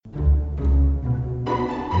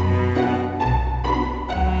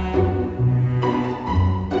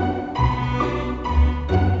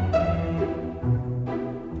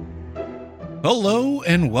Hello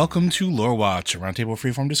and welcome to Lore Watch, a roundtable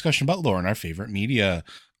freeform discussion about lore and our favorite media.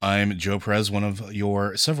 I'm Joe Perez, one of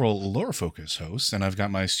your several lore-focused hosts, and I've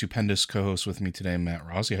got my stupendous co-host with me today, Matt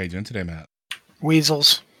Rossi. How you doing today, Matt?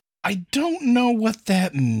 Weasels. I don't know what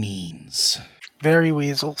that means. Very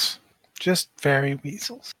weasels. Just very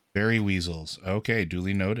weasels. Very weasels. Okay,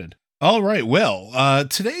 duly noted. All right, well,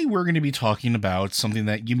 today we're going to be talking about something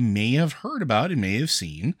that you may have heard about and may have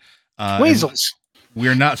seen. Weasels.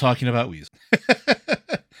 We're not talking about weasels.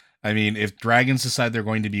 I mean, if dragons decide they're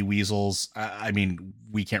going to be weasels, I mean,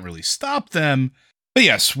 we can't really stop them. But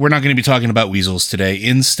yes, we're not going to be talking about weasels today.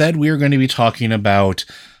 Instead, we are going to be talking about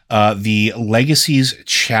the Legacies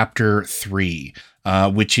Chapter 3,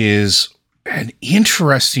 which is an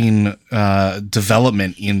interesting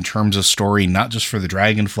development in terms of story, not just for the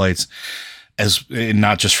Dragonflights,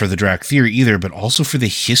 not just for the Dracthyr either, but also for the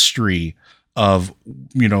history of,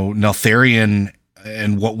 Neltharion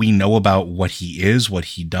and what we know about what he is, what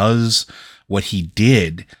he does, what he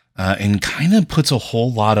did, and kind of puts a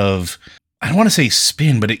whole lot of, I don't want to say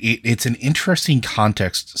spin, but it's an interesting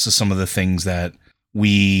context to some of the things that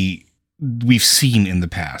we've seen in the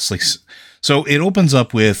past. So it opens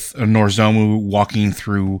up with Norzdomu walking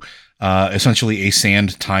through essentially a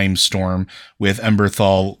sand time storm with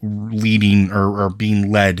Emberthal leading or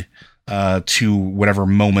being led to whatever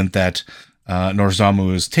moment that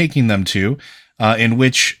Norzdomu is taking them to. In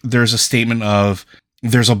which there's a statement of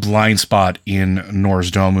there's a blind spot in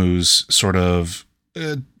Norzdomu's sort of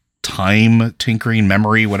time tinkering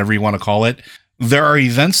memory, whatever you want to call it. There are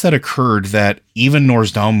events that occurred that even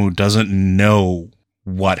Norzdomu doesn't know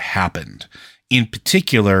what happened. In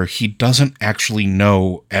particular, he doesn't actually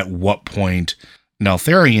know at what point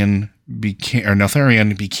Neltharion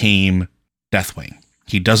became Deathwing.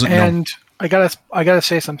 He doesn't know. And I gotta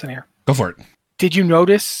say something here. Go for it. Did you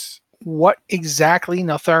notice what exactly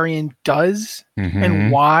Neltharion does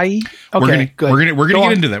and why? Okay, good. We're gonna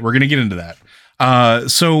get into that. We're gonna get into that.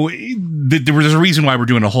 So there's a reason why we're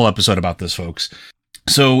doing a whole episode about this, folks.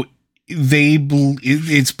 So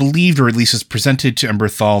it's believed, or at least it's presented to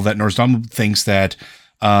Emberthal, that Norzdomu thinks that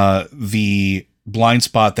the blind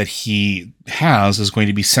spot that he has is going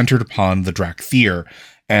to be centered upon the Dracthyr,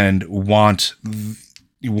 and wants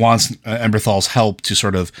Emberthal's help to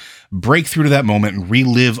sort of break through to that moment and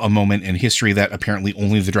relive a moment in history that apparently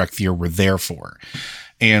only the Dracthyr were there for.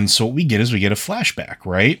 And so what we get is a flashback,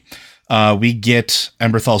 right? We get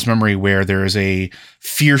Emberthal's memory where there is a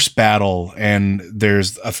fierce battle, and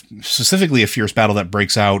there's specifically a fierce battle that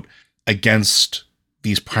breaks out against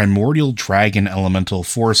these primordial dragon elemental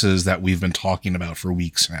forces that we've been talking about for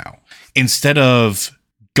weeks now. Instead of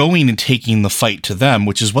going and taking the fight to them,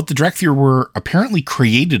 which is what the Dracthyr were apparently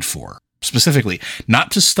created for, specifically, not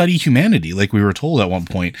to study humanity, like we were told at one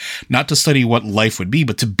point, not to study what life would be,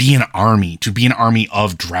 but to be an army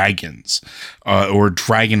of dragons, or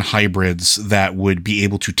dragon hybrids that would be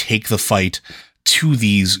able to take the fight to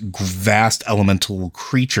these vast elemental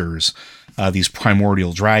creatures, these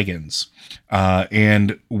primordial dragons.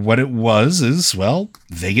 And what it was is, well,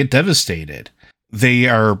 they get devastated. They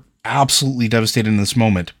are absolutely devastated in this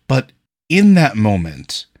moment, but in that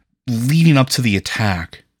moment leading up to the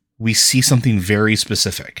attack, we see something very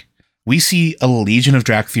specific. We see a legion of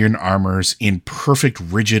Dracthyr armors in perfect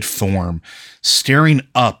rigid form staring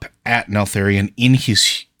up at Neltharion in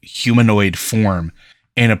his humanoid form,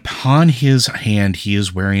 and upon his hand he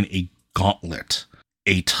is wearing a gauntlet,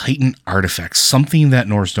 a Titan artifact, something that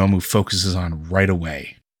Norzdomu focuses on right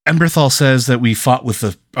away. Emberthal says that we fought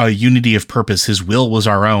with a unity of purpose. His will was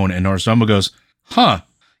our own. And Norzdomu goes,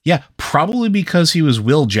 yeah, probably because he was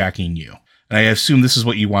will jacking you. And I assume this is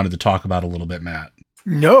what you wanted to talk about a little bit, Matt.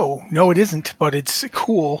 No, it isn't, but it's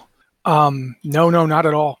cool. No, not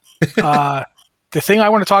at all. The thing I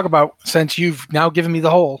want to talk about, since you've now given me the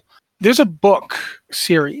whole, there's a book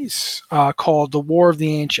series called The War of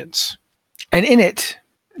the Ancients. And in it,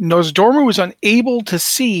 Nozdormu was unable to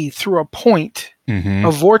see through a point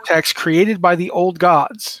a vortex created by the old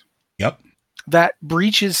gods. Yep. That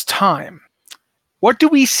breaches time. What do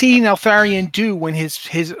we see Neltharion do when his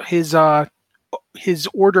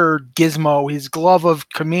order gizmo, his glove of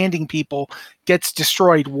commanding people, gets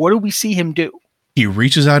destroyed? What do we see him do? He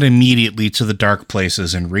reaches out immediately to the dark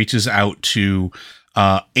places and reaches out to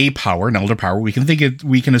a power, an elder power. We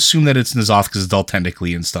can assume that it's N'Zoth because it's all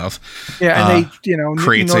tentacly and stuff. Yeah, and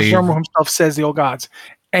Nozdormu himself says the old gods,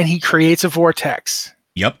 and he creates a vortex.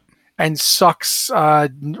 Yep. And sucks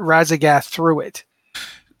Raszageth through it.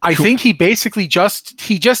 I think he basically just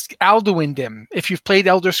Alduined him. If you've played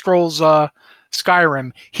Elder Scrolls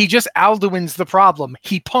Skyrim, he just Alduin's the problem.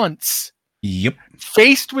 He punts Yep.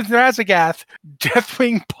 Faced with Razagath,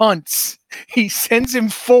 Deathwing punts. He sends him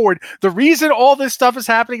forward. The reason all this stuff is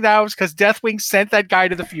happening now is because Deathwing sent that guy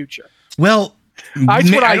to the future. Well, that's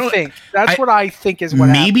what I think. That's what I think is what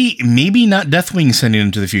happened. Maybe not Deathwing sending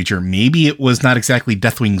him to the future. Maybe it was not exactly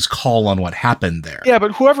Deathwing's call on what happened there. Yeah,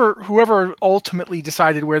 but whoever ultimately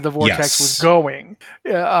decided where the vortex was going,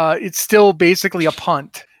 it's still basically a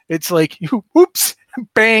punt. It's like, oops,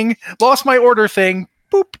 bang, lost my order thing.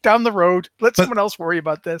 Boop, down the road. Let someone else worry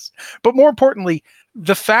about this. But more importantly,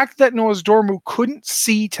 the fact that Nozdormu couldn't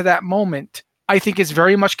see to that moment, I think is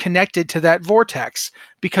very much connected to that vortex,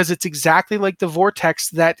 because it's exactly like the vortex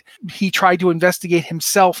that he tried to investigate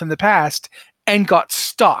himself in the past and got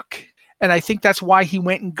stuck. And I think that's why he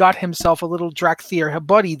went and got himself a little Drakthir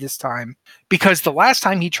buddy this time, because the last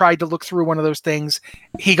time he tried to look through one of those things,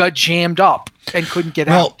 he got jammed up and couldn't get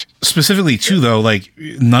out. Specifically, too, though, like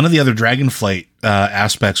none of the other Dragonflight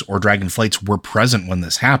aspects or Dragonflights were present when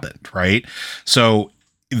this happened, right? So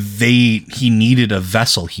he needed a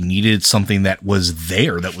vessel. He needed something that was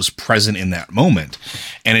there, that was present in that moment.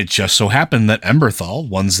 And it just so happened that Emberthal,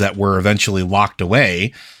 ones that were eventually locked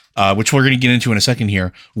away, which we're going to get into in a second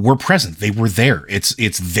here, were present. They were there.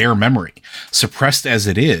 It's their memory, suppressed as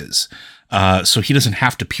it is. So he doesn't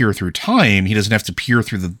have to peer through time. He doesn't have to peer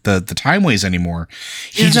through the timeways anymore.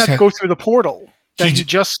 He doesn't have to go through the portal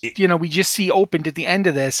that we just see opened at the end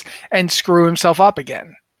of this and screw himself up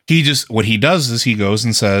again. What he does is he goes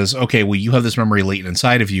and says, okay, well, you have this memory latent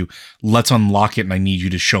inside of you. Let's unlock it. And I need you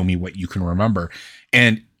to show me what you can remember.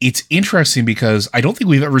 And it's interesting because I don't think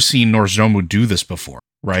we've ever seen Nozdormu do this before,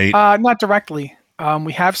 right? Not directly.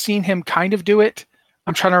 We have seen him kind of do it.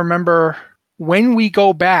 I'm trying to remember when we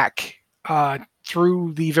go back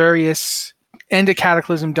through the various End of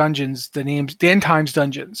Cataclysm dungeons, the End Times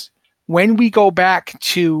dungeons. When we go back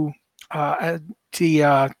to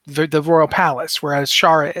the Royal Palace, whereas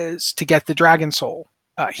Shara is, to get the Dragon Soul,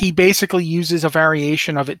 he basically uses a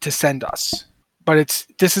variation of it to send us. But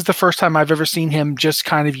this is the first time I've ever seen him just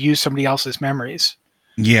kind of use somebody else's memories.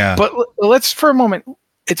 Yeah. But let's, for a moment,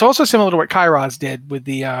 it's also similar to what Kairos did with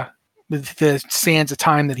the sands of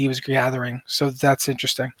time that he was gathering. So that's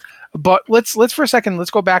interesting. But let's for a second, let's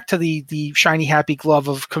go back to the shiny happy glove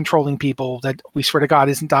of controlling people that we swear to God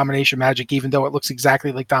isn't domination magic, even though it looks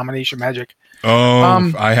exactly like domination magic.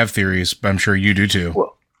 Oh, I have theories. I'm sure you do too.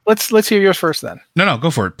 Well, let's hear yours first then. No, go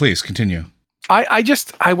for it. Please continue. What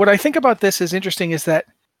I think about this is interesting is that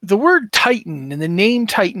the word Titan and the name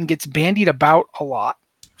Titan gets bandied about a lot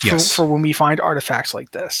for when we find artifacts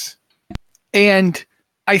like this. And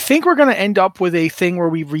I think we're going to end up with a thing where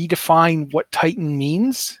we redefine what Titan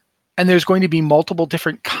means. And there's going to be multiple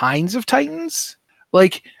different kinds of Titans.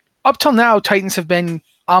 Like, up till now, Titans have been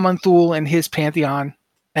Aman'Thul and his pantheon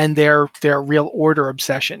and their real order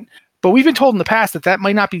obsession. But we've been told in the past that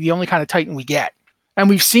might not be the only kind of Titan we get. And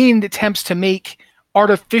we've seen attempts to make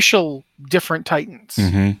artificial different Titans.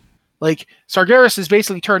 Mm-hmm. Like, Sargeras has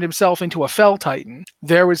basically turned himself into a Fel Titan.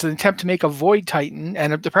 There was an attempt to make a Void Titan,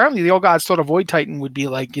 and apparently the old gods thought a Void Titan would be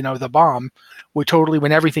like, the bomb, would totally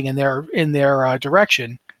win everything in their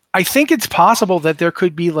direction. I think it's possible that there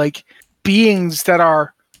could be like beings that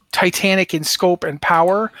are titanic in scope and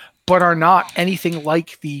power, but are not anything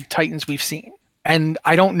like the Titans we've seen. And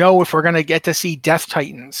I don't know if we're going to get to see Death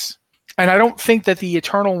Titans. And I don't think that the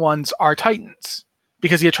Eternal Ones are Titans,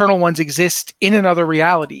 because the Eternal Ones exist in another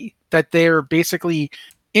reality that they're basically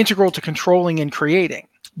integral to controlling and creating.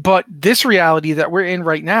 But this reality that we're in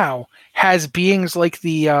right now has beings like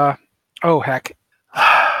the,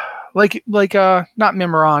 like not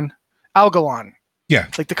Mimiron, Algalon. Yeah.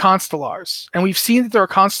 Like the Constellars. And we've seen that there are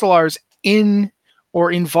Constellars in or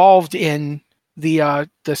involved in the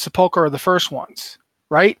Sepulchre of the first ones,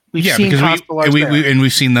 right? We've seen Constellars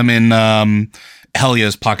we've seen them in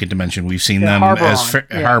Helia's pocket dimension. We've seen them as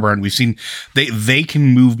Harbor, and we've seen they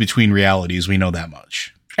can move between realities. We know that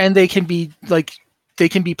much. And they can be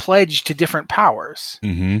pledged to different powers.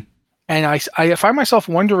 Mm-hmm. And I find myself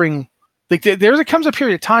wondering, like, there comes a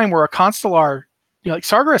period of time where a Constellar, like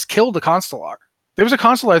Sargeras killed a Constellar. There was a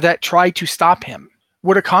Constellar that tried to stop him.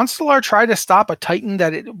 Would a Constellar try to stop a Titan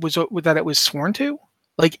that it was sworn to?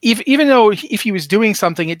 Like, even though if he was doing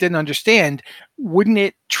something it didn't understand, wouldn't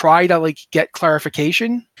it try to like get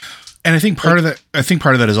clarification? And I think part of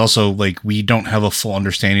that is also like we don't have a full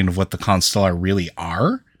understanding of what the Constellar really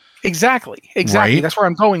are. Exactly. Right? That's where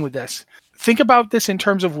I'm going with this. Think about this in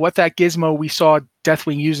terms of what that gizmo we saw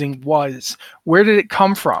Deathwing using was. Where did it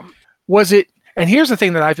come from? Was it? And here's the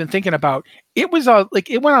thing that I've been thinking about. It was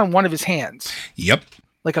it went on one of his hands. Yep.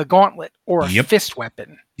 Like a gauntlet or a fist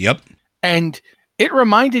weapon. Yep. And it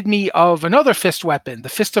reminded me of another fist weapon, the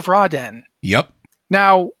Fist of Raden. Yep.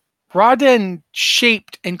 Now, Raden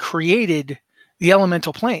shaped and created the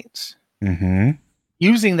elemental planes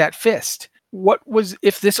using that fist. What was,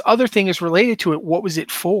 if this other thing is related to it, what was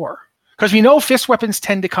it for? Because we know fist weapons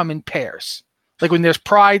tend to come in pairs. Like when there's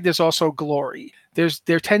pride, there's also glory.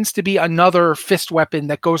 There tends to be another fist weapon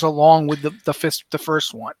that goes along with the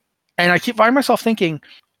first one. And I find myself thinking,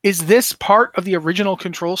 is this part of the original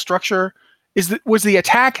control structure? Was the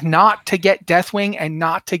attack not to get Deathwing and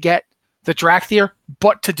not to get the Drakthir,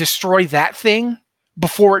 but to destroy that thing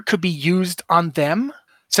before it could be used on them,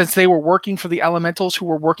 since they were working for the elementals who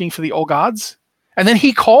were working for the old gods? And then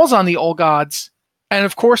he calls on the old gods, and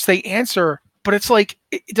of course they answer. But it's like,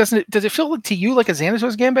 does it feel to you like a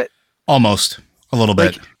Xanatos Gambit? Almost. A little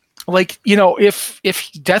bit. Like, you know, if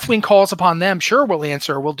Deathwing calls upon them, sure, we'll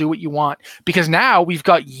answer. We'll do what you want. Because now we've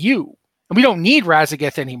got you. And we don't need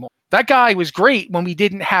Razageth anymore. That guy was great when we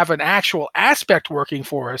didn't have an actual aspect working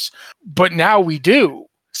for us. But now we do.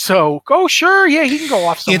 So, sure, yeah, he can go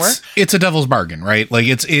off somewhere. It's a devil's bargain, right? Like,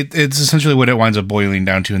 it's essentially what it winds up boiling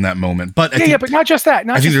down to in that moment. But but not just that.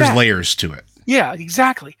 I think there's layers to it. Yeah,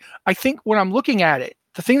 exactly. I think when I'm looking at it,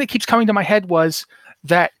 the thing that keeps coming to my head was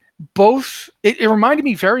that it reminded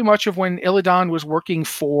me very much of when Illidan was working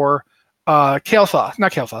for Kael'thas.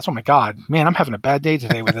 Not Kael'thas. Oh my God, man, I'm having a bad day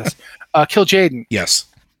today with this. Kil'jaeden. Yes.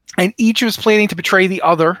 And each was planning to betray the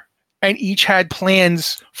other, and each had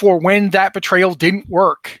plans for when that betrayal didn't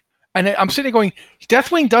work. And I'm sitting there going,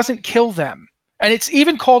 Deathwing doesn't kill them. And it's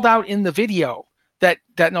even called out in the video that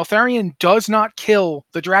Neltharion does not kill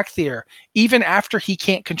the Drakthir even after he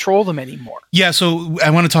can't control them anymore. Yeah, so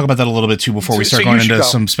I want to talk about that a little bit too before we start going into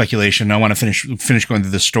some speculation. I want to finish going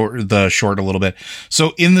through the short a little bit.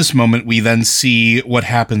 So in this moment, we then see what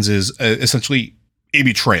happens is essentially a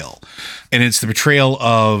betrayal. And it's the betrayal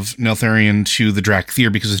of Neltharion to the Drakthir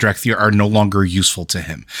because the Drakthir are no longer useful to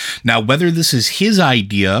him. Now, whether this is his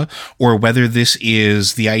idea or whether this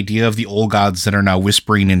is the idea of the old gods that are now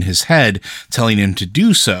whispering in his head, telling him to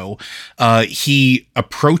do so, he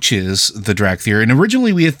approaches the Drakthir. And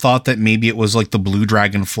originally we had thought that maybe it was like the blue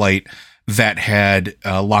dragonflight that had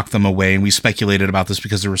locked them away. And we speculated about this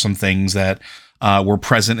because there were some things that were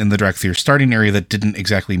present in the Drakthir starting area that didn't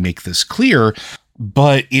exactly make this clear.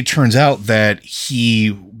 But it turns out that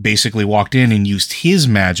he basically walked in and used his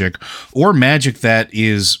magic, or magic that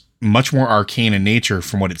is much more arcane in nature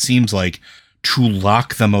from what it seems like, to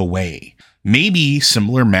lock them away. Maybe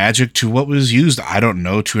similar magic to what was used, I don't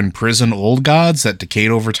know, to imprison old gods that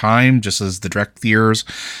decayed over time, just as the Drakthir's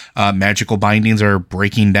magical bindings are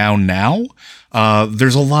breaking down now.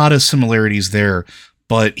 There's a lot of similarities there.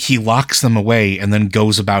 But he locks them away and then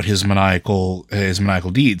goes about his maniacal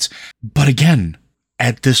deeds. But again,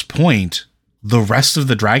 at this point, the rest of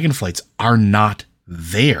the Dragonflights are not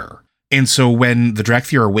there. And so when the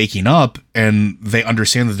Drakthir are waking up and they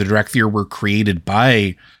understand that the Drakthir were created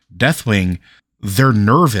by Deathwing, they're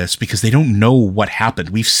nervous because they don't know what happened.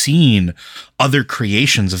 We've seen other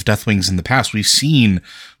creations of Deathwings in the past. We've seen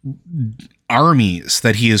armies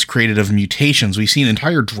that he has created of mutations. We've seen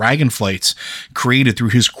entire Dragonflights created through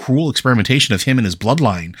his cruel experimentation of him and his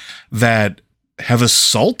bloodline that have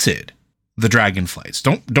assaulted the Dragonflights.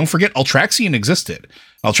 Don't forget, Altraxian existed.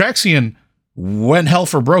 Altraxian went hell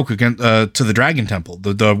for broke against to the Dragon Temple,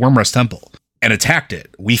 the Wyrmrest Temple, and attacked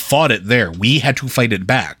it. We fought it there. We had to fight it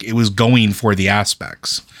back. It was going for the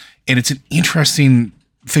aspects. And it's an interesting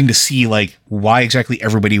thing to see, like, why exactly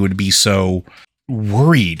everybody would be so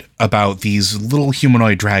worried about these little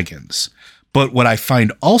humanoid dragons. But what I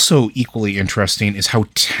find also equally interesting is how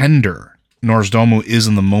tender Nozdormu is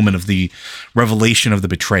in the moment of the revelation of the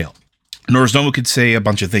betrayal. Nozdormu could say a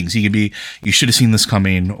bunch of things. He could be, you should have seen this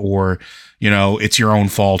coming, or, you know, it's your own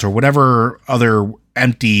fault, or whatever other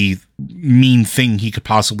empty, mean thing he could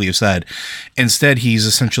possibly have said. Instead, he's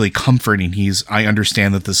essentially comforting. I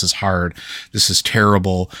understand that this is hard. This is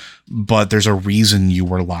terrible, but there's a reason you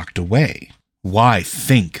were locked away. Why?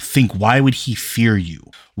 Think. Why would he fear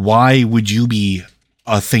you? Why would you be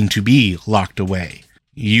a thing to be locked away?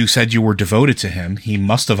 You said you were devoted to him. He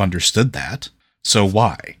must have understood that. So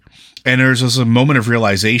why? And there's a moment of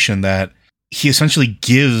realization that he essentially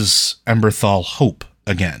gives Emberthal hope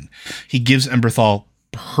again. He gives Emberthal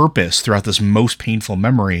purpose throughout this most painful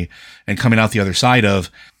memory, and coming out the other side of,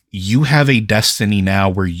 you have a destiny now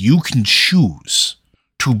where you can choose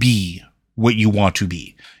to be what you want to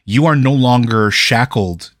be. You are no longer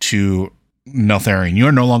shackled to Neltharion. You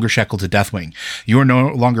are no longer shackled to Deathwing. You are no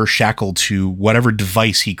longer shackled to whatever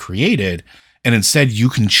device he created. And instead, you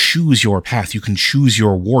can choose your path. You can choose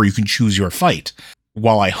your war. You can choose your fight.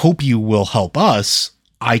 While I hope you will help us,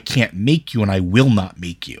 I can't make you and I will not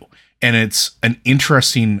make you. And it's an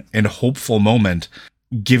interesting and hopeful moment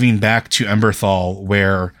giving back to Emberthal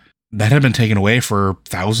where that had been taken away for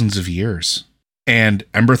thousands of years. And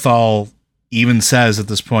Emberthal even says at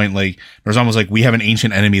this point, like, there's almost like, we have an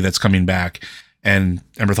ancient enemy that's coming back. And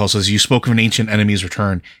Emberthal says, you spoke of an ancient enemy's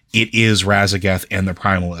return. It is Raszageth and the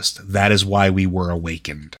Primalist. That is why we were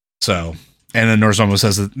awakened. So, and then Norzamo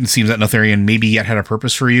says that it seems that Neltharion maybe yet had a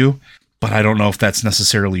purpose for you, but I don't know if that's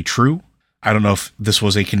necessarily true. I don't know if this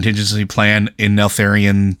was a contingency plan in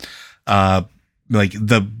Neltharion, like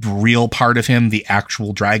the real part of him, the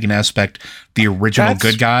actual dragon aspect, the original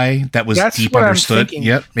good guy that was deep understood.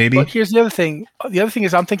 Yep, maybe. But here's the other thing. The other thing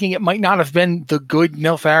is I'm thinking it might not have been the good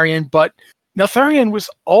Neltharion, but Neltharion was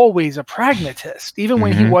always a pragmatist, even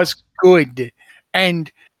when he was good.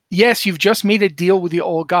 And yes, you've just made a deal with the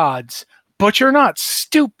old gods, but you're not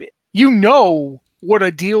stupid. You know what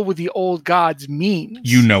a deal with the old gods means.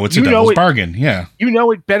 You know it's a devil's bargain. Yeah. You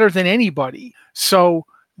know it better than anybody. So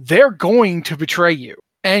they're going to betray you.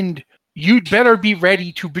 And you'd better be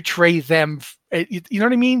ready to betray them. You know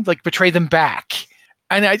what I mean? Like betray them back.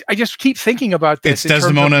 And I just keep thinking about this. It's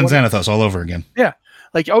Desdemona and Xanathos all over again. Yeah.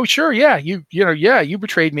 Like, oh, sure, yeah, you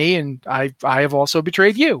betrayed me, and I have also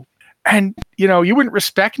betrayed you, and you wouldn't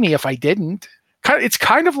respect me if I didn't. It's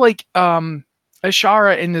kind of like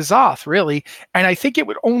Ashara and N'Zoth, really, and I think it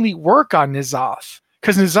would only work on N'Zoth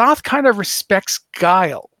because N'Zoth kind of respects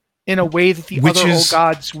guile in a way that the other old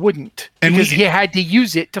gods wouldn't, because he had to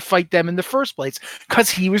use it to fight them in the first place, because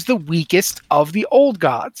he was the weakest of the old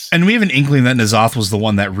gods. And we have an inkling that N'Zoth was the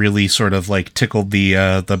one that really sort of like tickled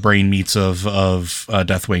the brain meats of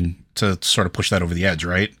Deathwing to sort of push that over the edge,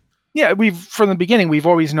 right? Yeah, from the beginning we've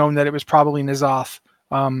always known that it was probably N'Zoth.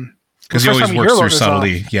 Because he always works through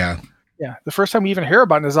subtlety. Yeah. Yeah. The first time we even hear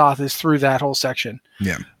about N'Zoth is through that whole section.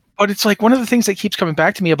 Yeah. But it's like one of the things that keeps coming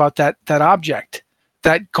back to me about that object,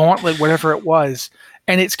 that gauntlet, whatever it was,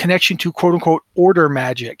 and its connection to quote unquote order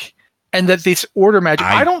magic. And that this order magic,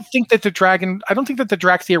 I don't think that the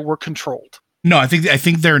Drakthir were controlled. No, I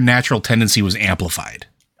think their natural tendency was amplified.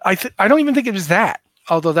 I don't even think it was that,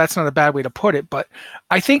 although that's not a bad way to put it. But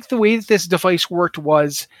I think the way that this device worked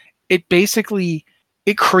was it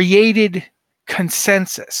created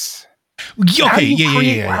consensus. Okay,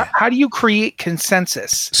 yeah. How do you create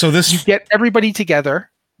consensus? So you get everybody together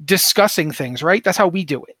discussing things, right? That's how we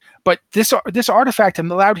do it. But this artifact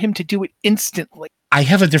allowed him to do it instantly. I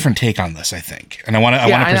have a different take on this, I think, and I want to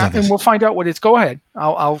present this. And we'll find out what it's. Go ahead.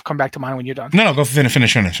 I'll come back to mine when you're done. No, go finish.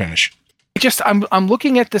 I'm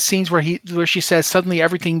looking at the scenes where she says suddenly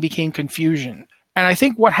everything became confusion, and I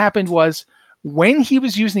think what happened was when he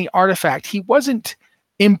was using the artifact, he wasn't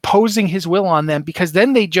imposing his will on them, because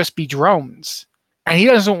then they'd just be drones, and he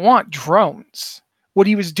doesn't want drones. What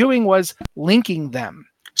he was doing was linking them,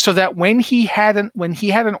 so that when he had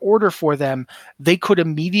an order for them, they could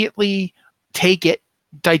immediately take it,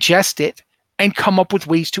 digest it, and come up with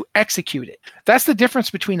ways to execute it. That's the difference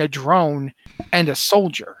between a drone and a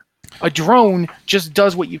soldier. A drone just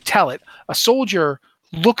does what you tell it. A soldier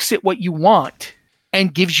looks at what you want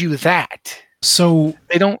and gives you that. So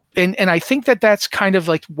they don't, and I think that's kind of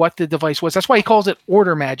like what the device was. That's why he calls it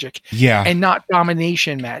order magic, and not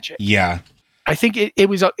domination magic. Yeah. I think it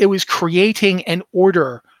was creating an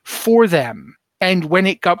order for them, and when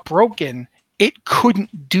it got broken, it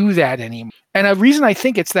couldn't do that anymore. And the reason I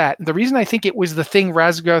think it was the thing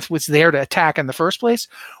Raszageth was there to attack in the first place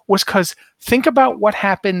was because think about what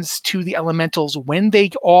happens to the elementals when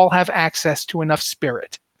they all have access to enough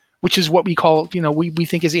spirit, which is what we call, we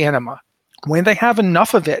think is anima. When they have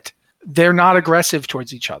enough of it, they're not aggressive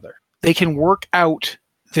towards each other. They can work out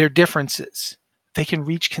their differences. They can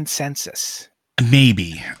reach consensus.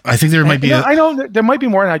 Maybe. I think there might be. I know there might be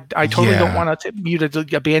more, and I totally don't want you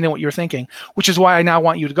to abandon what you're thinking, which is why I now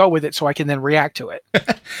want you to go with it so I can then react to it.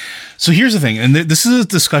 So here's the thing, and this is a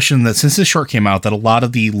discussion that since this short came out, that a lot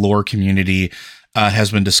of the lore community has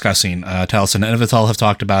been discussing. Taliesin and Yveltal have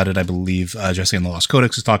talked about it. I believe Jesse and the Lost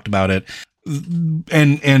Codex has talked about it.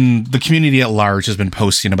 And the community at large has been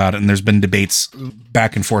posting about it, and there's been debates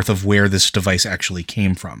back and forth of where this device actually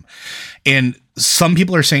came from. And some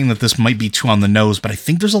people are saying that this might be too on the nose, but I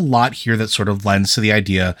think there's a lot here that sort of lends to the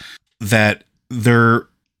idea that there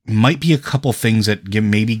might be a couple things that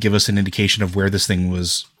maybe give us an indication of where this thing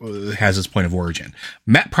has its point of origin.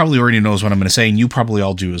 Matt probably already knows what I'm going to say, and you probably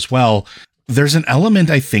all do as well. There's an element,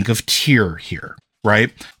 I think, of Tyr here,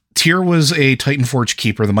 right? Tyr was a Titanforge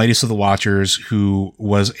keeper, the mightiest of the Watchers, who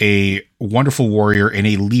was a wonderful warrior and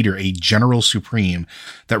a leader, a general supreme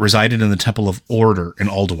that resided in the Temple of Order in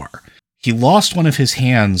Ulduar. He lost one of his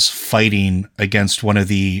hands fighting against one of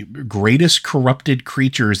the greatest corrupted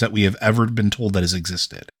creatures that we have ever been told that has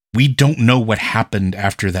existed. We don't know what happened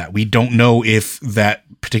after that. We don't know if that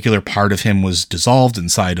particular part of him was dissolved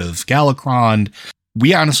inside of Galakrond.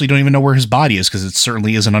 We honestly don't even know where his body is because it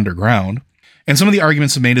certainly isn't underground. And some of the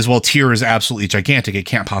arguments have made is, well, Tyr is absolutely gigantic. It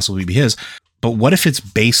can't possibly be his. But what if it's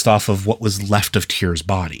based off of what was left of Tyr's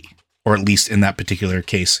body? Or at least in that particular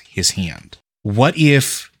case, his hand. What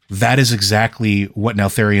if that is exactly what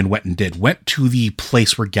Neltharion went and did? Went to the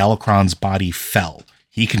place where Galakrond's body fell.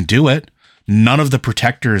 He can do it. None of the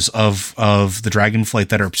protectors of the Dragonflight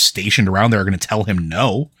that are stationed around there are going to tell him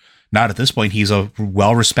no. Not at this point. He's a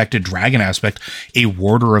well-respected dragon aspect, a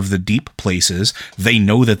warder of the deep places. They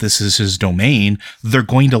know that this is his domain. They're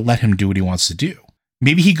going to let him do what he wants to do.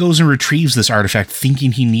 Maybe he goes and retrieves this artifact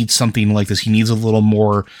thinking he needs something like this. He needs a little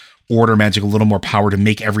more order magic, a little more power to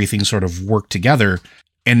make everything sort of work together.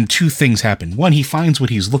 And two things happen. One, he finds what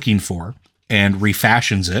he's looking for and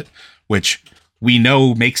refashions it, which we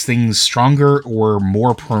know makes things stronger or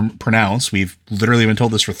more pronounced. We've literally been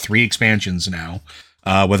told this for 3 expansions now.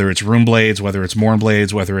 Whether it's Rune Blades, whether it's Morn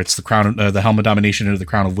Blades, whether it's the Crown, the Helm of Domination into the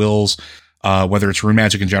Crown of Wills, whether it's rune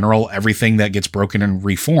magic in general, everything that gets broken and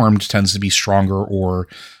reformed tends to be stronger or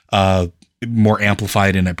more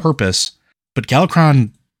amplified in a purpose. But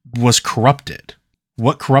Galakrond was corrupted.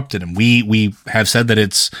 What corrupted him? We have said that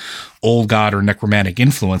it's old god or necromantic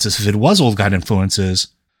influences. If it was old god influences,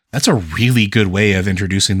 that's a really good way of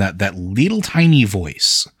introducing that little tiny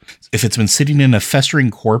voice. If it's been sitting in a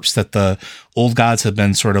festering corpse that the old gods have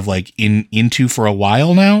been sort of like into for a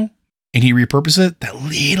while now, and he repurposes it, that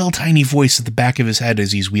little tiny voice at the back of his head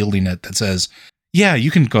as he's wielding it that says, yeah,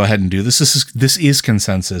 you can go ahead and do this. This is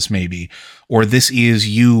consensus maybe, or this is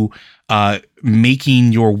you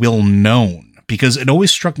making your will known. Because it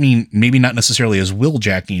always struck me, maybe not necessarily as will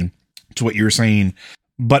jacking to what you were saying,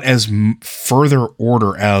 but as further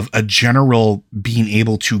order of a general being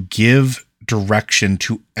able to give direction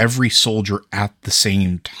to every soldier at the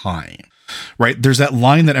same time, right? There's that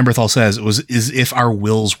line that Emberthal says, it was as if our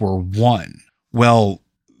wills were one. Well,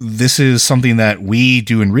 this is something that we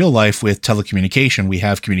do in real life with telecommunication. We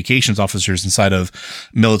have communications officers inside of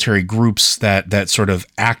military groups that sort of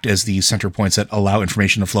act as the center points that allow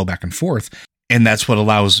information to flow back and forth. And that's what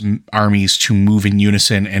allows armies to move in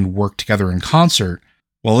unison and work together in concert.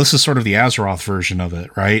 Well, this is sort of the Azeroth version of it,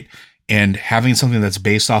 right? And having something that's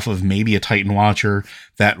based off of maybe a Titan Watcher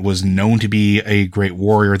that was known to be a great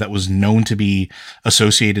warrior, that was known to be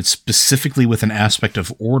associated specifically with an aspect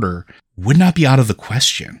of order, would not be out of the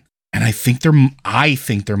question. And I think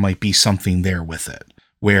there might be something there with it,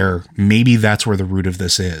 where maybe that's where the root of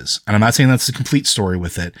this is. And I'm not saying that's the complete story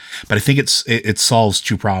with it, but I think it solves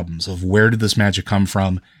 2 problems of where did this magic come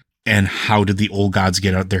from and how did the old gods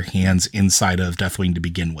get out their hands inside of Deathwing to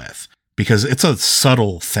begin with? Because it's a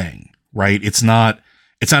subtle thing, right? It's not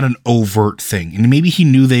an overt thing. And maybe he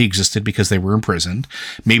knew they existed because they were imprisoned.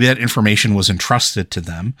 Maybe that information was entrusted to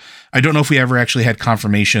them. I don't know if we ever actually had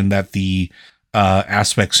confirmation that the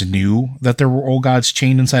aspects knew that there were old gods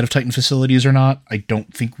chained inside of Titan facilities or not. I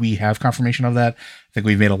don't think we have confirmation of that. I think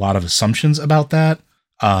we've made a lot of assumptions about that.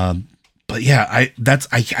 But yeah,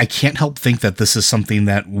 I can't help think that this is something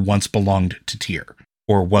that once belonged to Tyr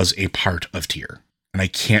or was a part of Tyr. And I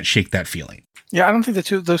can't shake that feeling. Yeah, I don't think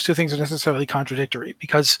those two things are necessarily contradictory,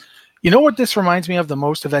 because you know what this reminds me of the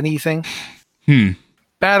most of anything?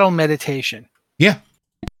 Battle meditation. Yeah.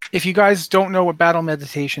 If you guys don't know what battle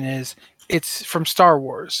meditation is, it's from Star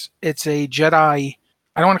Wars. It's a Jedi,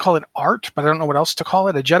 I don't want to call it art, but I don't know what else to call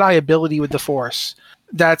it. A Jedi ability with the Force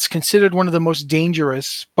that's considered one of the most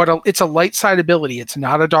dangerous, but it's a light side ability. It's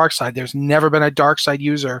not a dark side. There's never been a dark side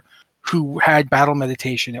user who had battle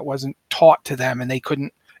meditation. It wasn't taught to them, and they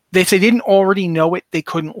couldn't. If they didn't already know it, they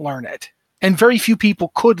couldn't learn it. And very few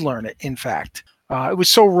people could learn it, in fact. It was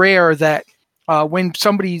so rare that when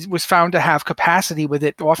somebody was found to have capacity with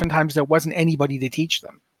it, oftentimes there wasn't anybody to teach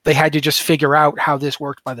them. They had to just figure out how this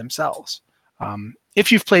worked by themselves.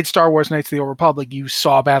 If you've played Star Wars Knights of the Old Republic, you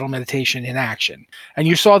saw battle meditation in action. And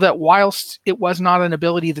you saw that whilst it was not an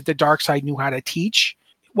ability that the dark side knew how to teach,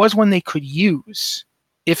 it was one they could use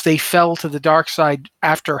if they fell to the dark side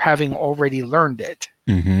after having already learned it.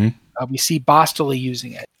 Mm-hmm. We see Bastila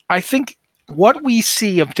using it. I think what we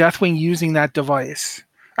see of Deathwing using that device,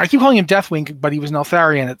 I keep calling him Deathwing, but he was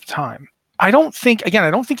Neltharion at the time. I don't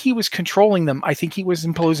think he was controlling them. I think he was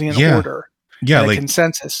imposing an order, a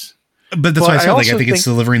consensus. But that's why I said, I think it's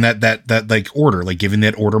delivering that like order, like giving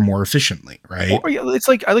that order more efficiently, right? Or it's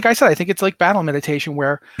like I said, I think it's like battle meditation,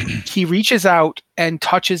 where he reaches out and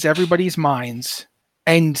touches everybody's minds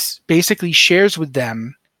and basically shares with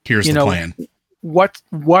them Here's the plan. What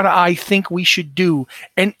I think we should do,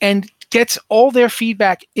 and gets all their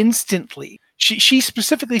feedback instantly. She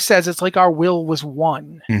specifically says it's like our will was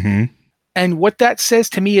one. Mm-hmm. And what that says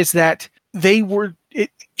to me is that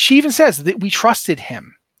she even says that we trusted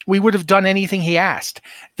him. We would have done anything he asked.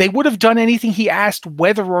 They would have done anything he asked,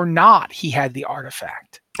 whether or not he had the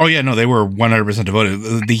artifact. Oh yeah, no, they were 100%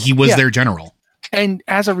 devoted. He was their general. And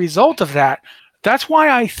as a result of that, that's why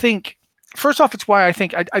I think, first off, it's why I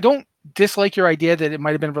think I don't dislike your idea that it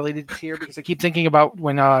might have been related to Tyr, because I keep thinking about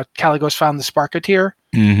when Kalecgos found the Spark of Tyr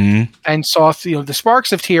and saw, the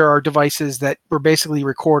sparks of Tyr are devices that were basically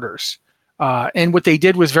recorders. And what they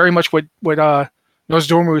did was very much what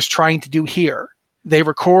Nozdormu was trying to do here. They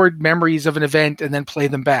record memories of an event and then play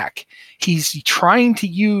them back. He's trying to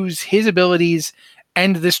use his abilities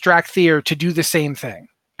and this Drakthir to do the same thing.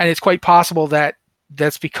 And it's quite possible that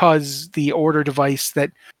that's because the order device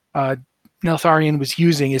that Neltharion was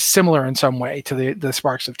using is similar in some way to the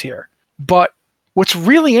Sparks of Tyr. But what's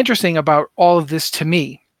really interesting about all of this to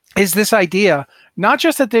me is this idea, not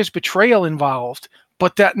just that there's betrayal involved,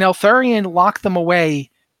 but that Neltharion locked them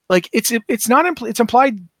away. Like it's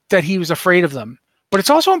implied that he was afraid of them, but it's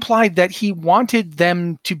also implied that he wanted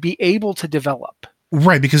them to be able to develop.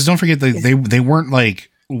 Right, because don't forget that they weren't like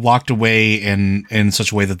locked away in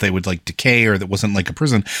such a way that they would like decay, or that wasn't like a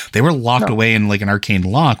prison. They were locked away in like an arcane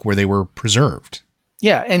lock where they were preserved.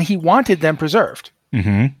 Yeah, and he wanted them preserved.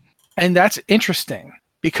 Mm-hmm. And that's interesting,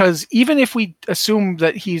 because even if we assume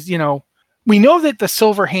that he's, we know that the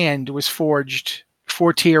silver hand was forged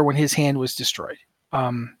for Tyr when his hand was destroyed.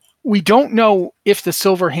 We don't know if the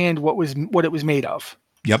silver hand, what it was made of.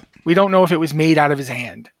 Yep. We don't know if it was made out of his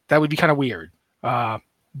hand. That would be kind of weird.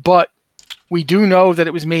 But we do know that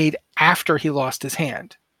it was made after he lost his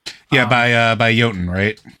hand. Yeah, by Jotun,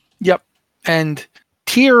 right? Yep. And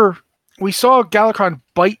Tyr, we saw Galakrond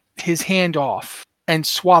bite his hand off and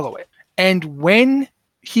swallow it. And when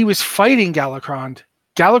he was fighting Galakrond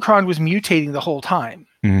was mutating the whole time.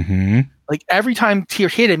 Mm-hmm. Like every time Tyr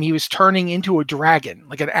hit him, he was turning into a dragon,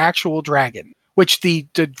 like an actual dragon, which the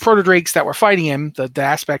proto-drakes that were fighting him, the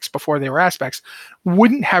aspects before they were aspects,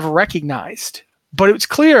 wouldn't have recognized. But it was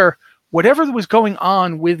clear whatever was going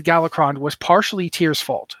on with Galakrond was partially Tyr's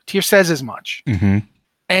fault. Tyr says as much. Mm-hmm.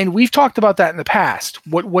 And we've talked about that in the past.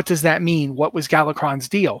 What does that mean? What was Galakrond's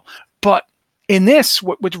deal? But in this,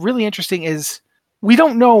 what's really interesting is we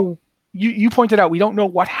don't know, you pointed out, we don't know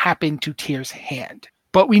what happened to Tyr's hand.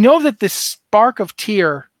 But we know that the spark of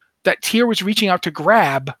Tyr that Tyr was reaching out to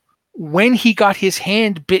grab when he got his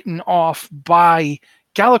hand bitten off by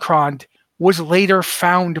Galakrond was later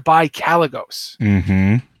found by Kalecgos.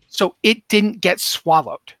 Mm-hmm. So it didn't get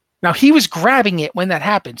swallowed. Now, he was grabbing it when that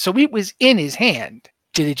happened, so it was in his hand.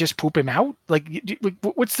 Did it just poop him out? Like,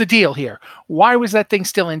 what's the deal here? Why was that thing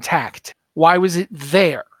still intact? Why was it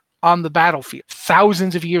there on the battlefield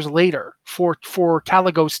thousands of years later for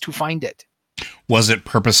Kalecgos to find it? Was it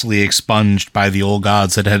purposely expunged by the old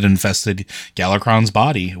gods that had infested Galakrond's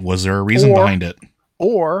body? Was there a reason behind it?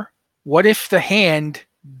 Or what if the hand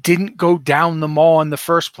didn't go down the maw in the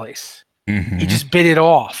first place? Mm-hmm. He just bit it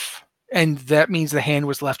off, and that means the hand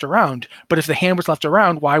was left around. But if the hand was left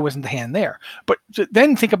around, why wasn't the hand there? But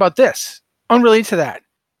then think about this. Unrelated to that,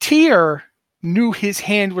 Tyr knew his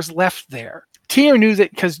hand was left there. Tyr knew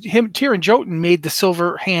that because Tyr and Jotun made the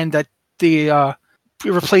silver hand that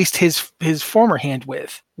replaced his former hand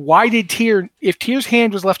with. Why did Tyr, if Tyr's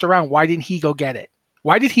hand was left around, why didn't he go get it?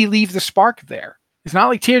 Why did he leave the spark there? It's not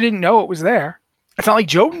like Tyr didn't know it was there. It's not like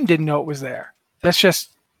Jotun didn't know it was there. That's just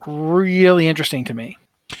really interesting to me.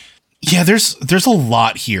 Yeah, there's a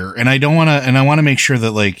lot here, and I want to make sure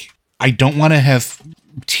that like I don't want to have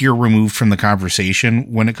Tyr removed from the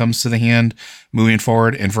conversation when it comes to the hand moving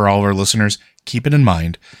forward. And for all of our listeners, keep it in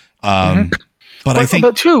mind. But I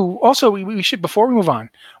think, too, also we should, before we move on,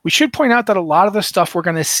 we should point out that a lot of the stuff we're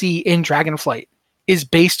going to see in Dragonflight is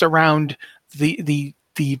based around the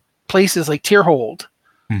places like Tyrhold.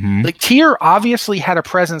 Mm-hmm. Like Tyr obviously had a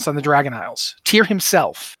presence on the Dragon Isles. Tyr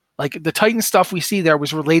himself, like the Titan stuff we see there,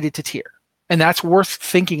 was related to Tyr, and that's worth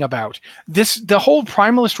thinking about. The whole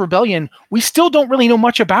Primalist Rebellion, we still don't really know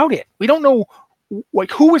much about it. We don't know like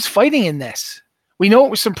who was fighting in this. We know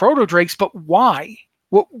it was some proto-drakes, but why?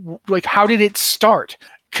 How did it start?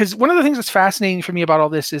 Because one of the things that's fascinating for me about all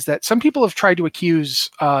this is that some people have tried to accuse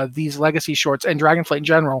these legacy shorts and Dragonflight in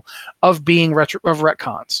general of being of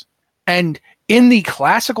retcons. And in the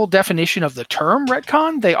classical definition of the term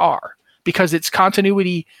retcon, they are, because it's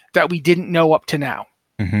continuity that we didn't know up to now.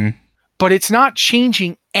 Mm-hmm. But it's not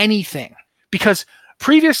changing anything, because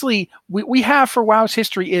previously we have for WoW's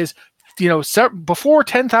history is before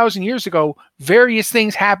 10,000 years ago, various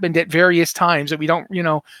things happened at various times that we don't,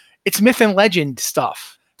 it's myth and legend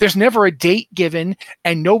stuff. There's never a date given,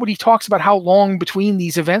 and nobody talks about how long between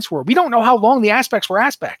these events were. We don't know how long the aspects were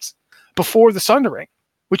aspects before the Sundering,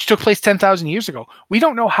 which took place 10,000 years ago. We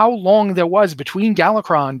don't know how long there was between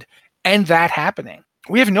Galakrond and that happening.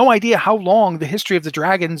 We have no idea how long the history of the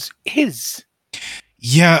dragons is.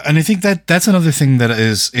 Yeah, and I think that's another thing that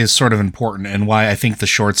is sort of important, and why I think the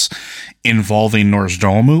shorts involving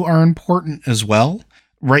Nozdormu are important as well,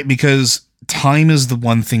 right? Because time is the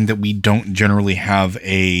one thing that we don't generally have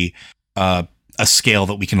a scale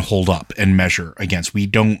that we can hold up and measure against. We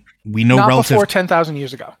know not relative before 10,000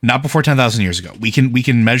 years ago. Not before 10,000 years ago. We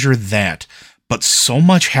can measure that, but so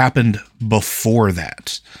much happened before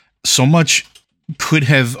that. So much could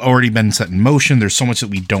have already been set in motion. There's so much that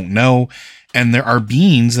we don't know. And there are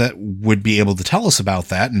beings that would be able to tell us about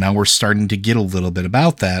that. And now we're starting to get a little bit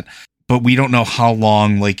about that. But we don't know how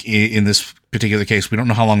long, like in this particular case, we don't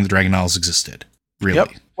know how long the Dragon Isles existed, really. Yep.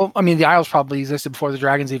 Well, I mean, the Isles probably existed before the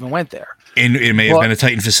dragons even went there. And it may have been a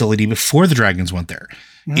Titan facility before the dragons went there.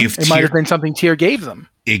 It might have been something Tyr gave them.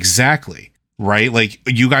 Exactly. Right? Like,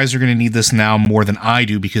 you guys are going to need this now more than I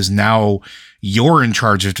do, because now you're in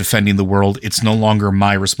charge of defending the world. It's no longer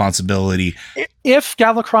my responsibility. If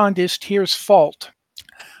Galakrond is Tyr's fault,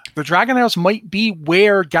 the Dragon Isles might be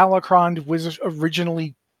where Galakrond was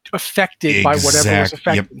originally affected by whatever was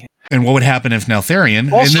affecting him. And what would happen if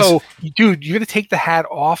Neltharion... Also, dude, you're going to take the hat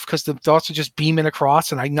off because the thoughts are just beaming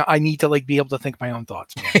across, and I need to be able to think my own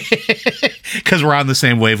thoughts. Because we're on the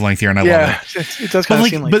same wavelength here, and I love it. It does kind of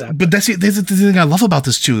seem like that. But that's the thing I love about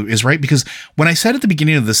this, too, is, right, because when I said at the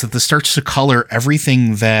beginning of this that this starts to color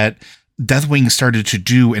everything that Deathwing started to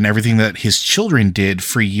do and everything that his children did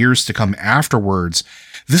for years to come afterwards,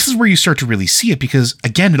 this is where you start to really see it, because,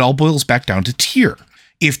 again, it all boils back down to Tyr.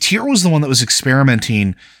 If Tyr was the one that was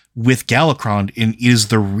experimenting with Galakrond and is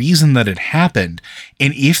the reason that it happened,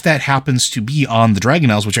 and if that happens to be on the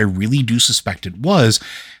Dragon Isles, which I really do suspect it was,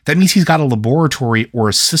 that means he's got a laboratory or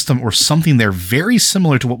a system or something there very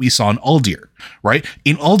similar to what we saw in Uldir, right?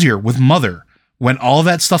 In Uldir with Mother, when all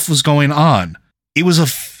that stuff was going on, it was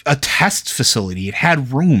a test facility. It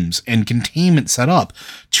had rooms and containment set up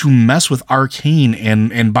to mess with arcane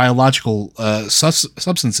and biological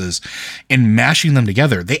substances and mashing them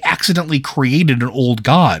together. They accidentally created an old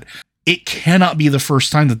god. It cannot be the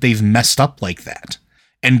first time that they've messed up like that.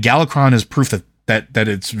 And Galakrond is proof that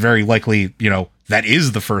it's very likely, that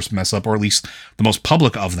is the first mess up, or at least the most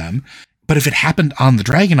public of them. But if it happened on the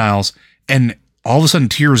Dragon Isles and all of a sudden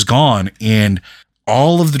Tyr's gone and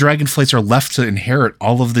all of the Dragonflights are left to inherit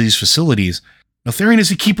all of these facilities, Neltharion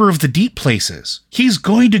is a keeper of the deep places. He's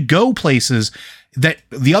going to go places that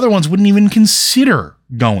the other ones wouldn't even consider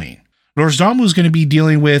going. Nozdormu is going to be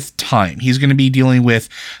dealing with time. He's going to be dealing with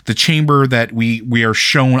the chamber that we are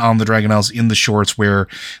shown on the Dragon Isles in the shorts, where it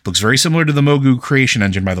looks very similar to the Mogu creation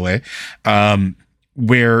engine, by the way,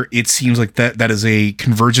 where it seems like that is a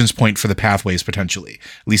convergence point for the pathways, potentially.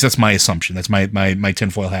 At least that's my assumption. That's my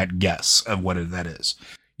tinfoil hat guess of what that is.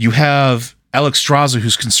 You have Alexstrasza,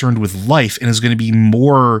 who's concerned with life and is going to be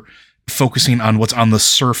more focusing on what's on the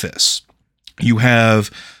surface. You have,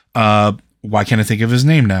 why can't I think of his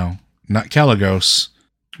name now? Not Caligos.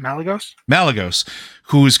 Malygos,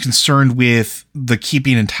 who is concerned with the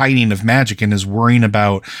keeping and tidying of magic and is worrying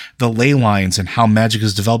about the ley lines and how magic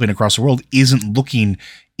is developing across the world, isn't looking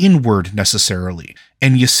inward necessarily.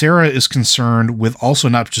 And Ysera is concerned with also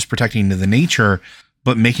not just protecting the nature,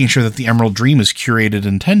 but making sure that the Emerald Dream is curated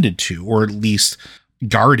and tended to, or at least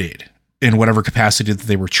guarded in whatever capacity that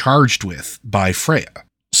they were charged with by Freya.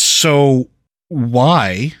 So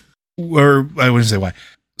why, or I wouldn't say why.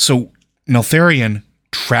 So Neltharion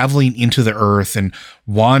traveling into the earth and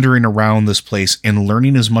wandering around this place and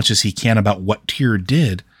learning as much as he can about what Tyr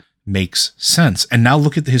did makes sense. And now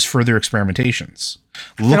look at his further experimentations.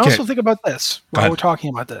 Think about this while we're talking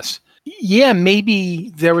about this. Yeah, maybe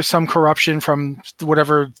there was some corruption from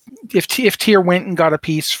whatever. If Tyr went and got a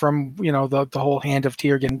piece from, the whole hand of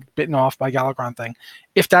Tyr getting bitten off by Galakrond thing,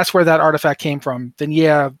 if that's where that artifact came from, then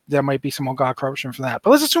yeah, there might be some god corruption from that. But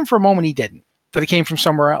let's assume for a moment he didn't. That it came from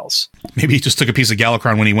somewhere else. Maybe he just took a piece of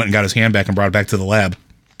Galakrond when he went and got his hand back and brought it back to the lab.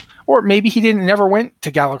 Or maybe he never went to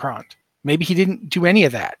Galakrond. Maybe he didn't do any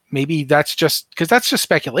of that. Maybe that's just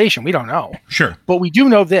speculation. We don't know. Sure. But we do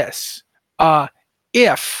know this.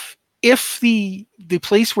 If the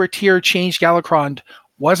place where Tyr changed Galakrond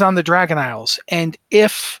was on the Dragon Isles, and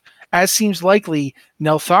if, as seems likely,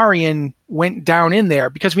 Neltharion went down in there,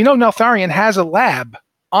 because we know Neltharion has a lab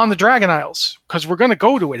on the Dragon Isles, because we're going to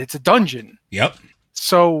go to it. It's a dungeon. Yep.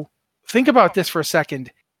 So think about this for a second.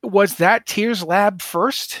 was that Tyr's lab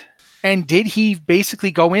first? And did he basically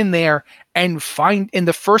go in there and and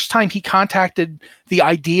the first time he contacted the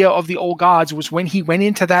idea of the old gods was when he went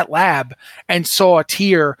into that lab and saw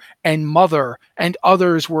Tyr and Mother and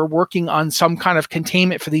others were working on some kind of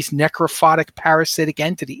containment for these necrophotic parasitic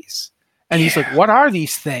entities. And he's like, what are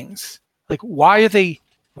these things? Like, why are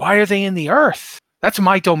they in the earth? That's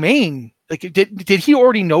my domain. Like, did he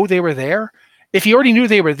already know they were there? If he already knew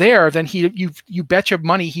they were there, then you bet your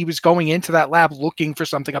money he was going into that lab looking for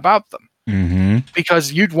something about them. Mm-hmm.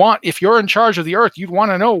 Because if you're in charge of the earth, you'd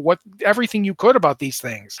want to know everything you could about these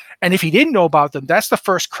things. And if he didn't know about them, that's the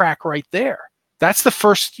first crack right there. That's the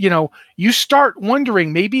first, you start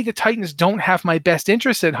wondering, maybe the Titans don't have my best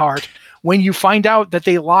interest at heart when you find out that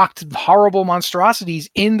they locked horrible monstrosities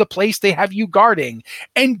in the place they have you guarding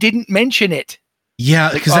and didn't mention it.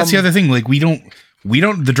 Yeah, because that's the other thing. Like,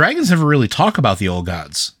 the dragons never really talk about the old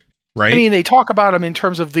gods, right? I mean, they talk about them in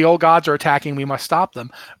terms of the old gods are attacking, we must stop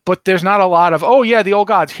them. But there's not a lot of, oh yeah, the old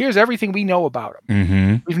gods, here's everything we know about them.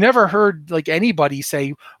 Mm-hmm. We've never heard like anybody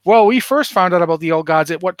say, well, we first found out about the old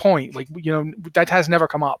gods at what point? Like, that has never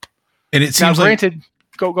come up. And it seems granted,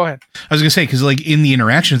 go ahead. I was going to say, because like in the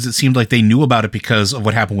interactions, it seemed like they knew about it because of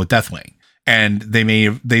what happened with Deathwing. And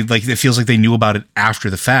it feels like they knew about it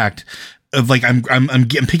after the fact. Like, I'm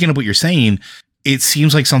picking up what you're saying. It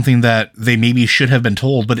seems like something that they maybe should have been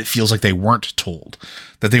told, but it feels like they weren't told.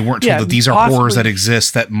 That they weren't told that these are horrors that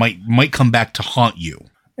exist that might come back to haunt you.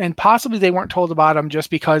 And possibly they weren't told about them just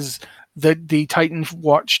because the Titan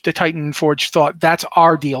Forge thought that's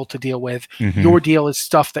our deal to deal with. Mm-hmm. Your deal is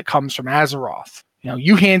stuff that comes from Azeroth.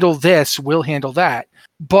 You handle this, we'll handle that.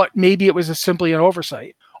 But maybe it was simply an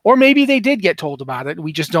oversight. Or maybe they did get told about it.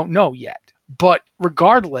 We just don't know yet. But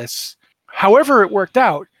regardless, however it worked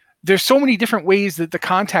out, there's so many different ways that the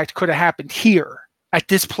contact could have happened here at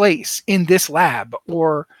this place in this lab.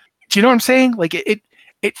 Or, do you know what I'm saying? Like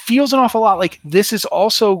it feels an awful lot like this is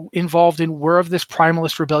also involved in where this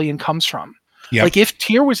Primalist rebellion comes from. Yep. Like if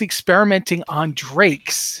Tyr was experimenting on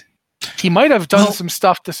drakes, he might have done some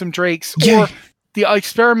stuff to some drakes, or the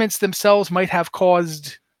experiments themselves might have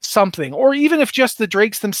caused something, or even if just the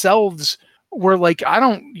drakes themselves were like,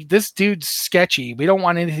 this dude's sketchy. We don't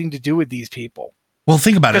want anything to do with these people. Well,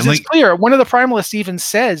 think about it. It's clear. One of the Primalists even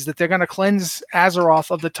says that they're going to cleanse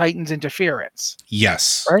Azeroth of the Titans' interference.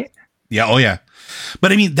 Yes. Right? Yeah. Oh, yeah.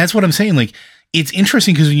 But I mean, that's what I'm saying. Like, it's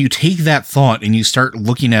interesting because when you take that thought and you start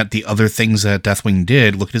looking at the other things that Deathwing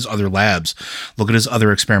did, look at his other labs, look at his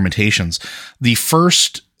other experimentations. The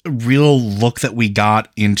first real look that we got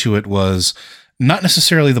into it was not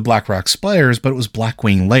necessarily the Blackrock Spires, but it was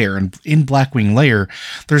Blackwing Lair. And in Blackwing Lair,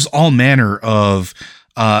 there's all manner of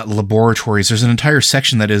laboratories. There's an entire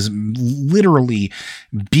section that is literally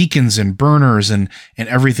beacons and burners and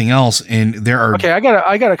everything else. And there are... Okay, I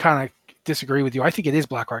gotta kind of disagree with you. I think it is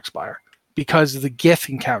Blackrock Spire because of the Gith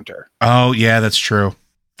encounter. Oh, yeah, that's true.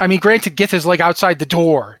 I mean, granted, Gith is like outside the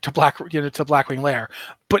door to Blackwing Lair,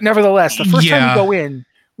 but nevertheless, the first time we go in,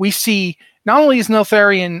 we see not only is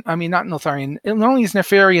Nefarian,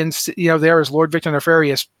 there is Lord Victor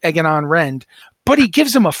Nefarious egging on Rend, but he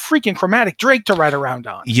gives him a freaking chromatic drake to ride around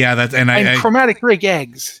on. Yeah, chromatic drake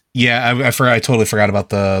eggs. Yeah, I totally forgot about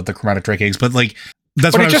the chromatic drake eggs, but like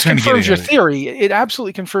that's what I was just kind of confirms your theory. It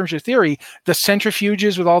absolutely confirms your theory. The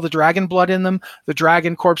centrifuges with all the dragon blood in them, the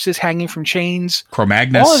dragon corpses hanging from chains,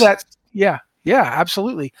 Cro-Magnus, all of that. Yeah,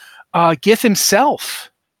 absolutely. Gith himself.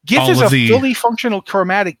 Gith is a fully functional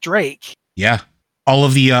chromatic drake. Yeah, all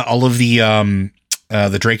of the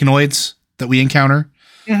Drakenoids that we encounter,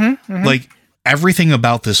 like everything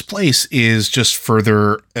about this place is just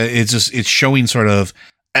further. It's showing sort of.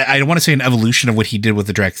 I don't want to say an evolution of what he did with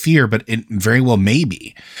the Drakthir, but it very well may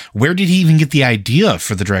be. Where did he even get the idea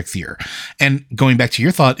for the Drakthir? And going back to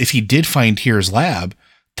your thought, if he did find Tyr's lab,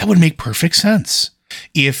 that would make perfect sense.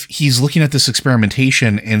 If he's looking at this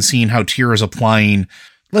experimentation and seeing how Tyr is applying,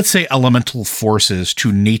 let's say, elemental forces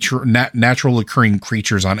to natural occurring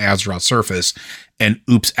creatures on Azeroth's surface, and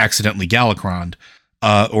oops, accidentally Galakrond,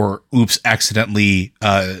 or oops, accidentally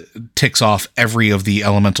ticks off every of the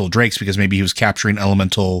elemental drakes because maybe he was capturing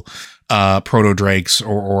elemental proto-drakes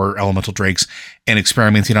or elemental drakes and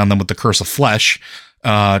experimenting on them with the Curse of Flesh,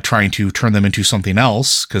 trying to turn them into something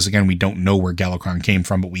else. Because again, we don't know where Galakrond came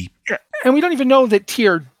from, but we don't even know that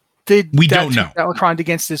Tyr did. We don't know Galakrond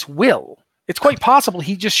against his will. It's quite possible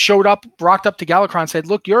he just showed up, rocked up to Galakrond, said,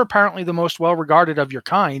 "Look, you're apparently the most well-regarded of your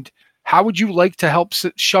kind. How would you like to help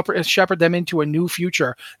shepherd them into a new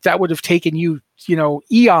future that would have taken you,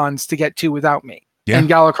 eons to get to without me?" Yeah. And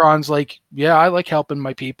Galakrond's like, "Yeah, I like helping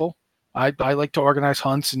my people." I like to organize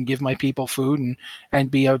hunts and give my people food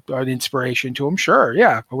and be an inspiration to them. Sure,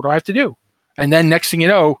 yeah. What do I have to do? And then next thing you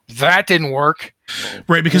know, that didn't work.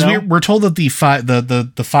 Right, because we're told that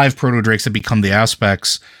the five proto drakes that become the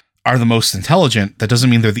aspects are the most intelligent. That doesn't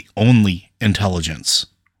mean they're the only intelligence,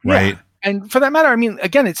 right? Yeah. And for that matter, I mean,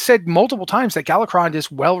 again, it's said multiple times that Galakrond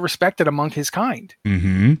is well respected among his kind.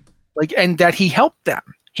 Mm-hmm. And that he helped them.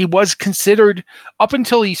 He was considered, up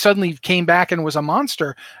until he suddenly came back and was a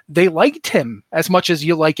monster, they liked him as much as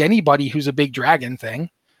you like anybody who's a big dragon thing.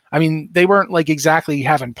 I mean, they weren't like exactly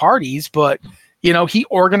having parties, but, he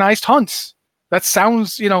organized hunts. That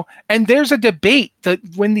sounds, and there's a debate that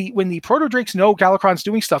when the proto-drakes know Galakrond's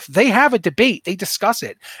doing stuff, they have a debate. They discuss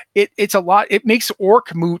it. It's a lot. It makes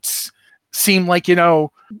orc moots seem like,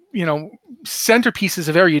 centerpieces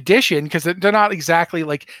of erudition, because they're not exactly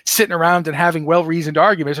like sitting around and having well-reasoned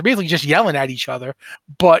arguments. They're basically just yelling at each other,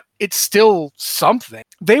 but it's still something.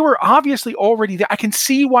 They were obviously already there. I can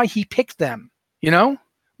see why he picked them,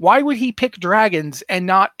 Why would he pick dragons and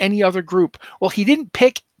not any other group? Well, he didn't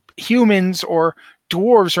pick humans or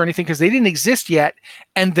dwarves or anything because they didn't exist yet,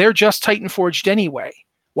 and they're just Titan forged anyway.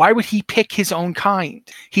 Why would he pick his own kind?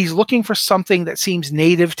 He's looking for something that seems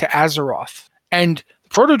native to Azeroth. And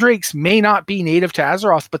proto-drakes may not be native to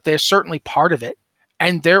Azeroth, but they're certainly part of it.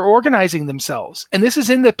 And they're organizing themselves. And this is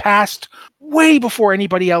in the past, way before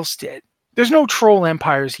anybody else did. There's no troll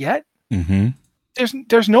empires yet. Mm-hmm.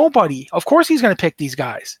 There's nobody. Of course he's going to pick these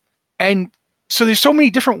guys. And so there's so many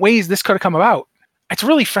different ways this could have come about. It's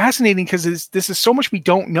really fascinating because this is so much we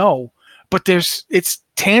don't know, but it's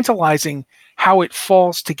tantalizing how it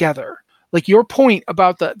falls together. Like your point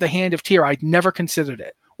about the Hand of Tyr, I'd never considered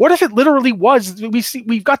it. What if it literally was?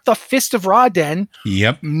 We've got the Fist of Ra-Den.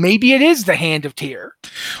 Yep. Maybe it is the Hand of Tyr.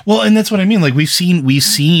 Well, and that's what I mean. Like we've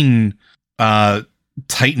seen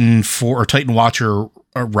Titan Watcher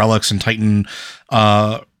relics and Titan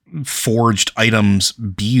forged items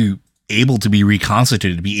be able to be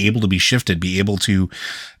reconstituted, be able to be shifted, be able to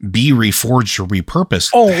be reforged or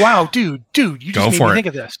repurposed. Oh wow, dude, you just made me think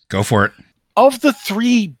of this. Go for it. Of the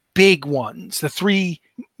three big ones, the three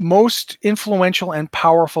most influential and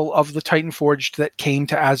powerful of the Titan forged that came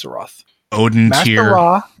to Azeroth: Odin,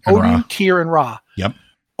 Tyr, Tyr, and Ra. Yep.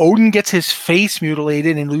 Odin gets his face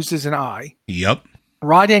mutilated and loses an eye. Yep.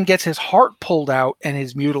 Ra-Den gets his heart pulled out and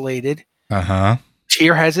is mutilated. Uh-huh.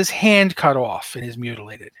 Tyr has his hand cut off and is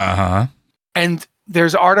mutilated. Uh-huh. And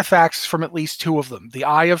there's artifacts from at least two of them. The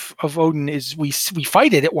Eye of Odin is we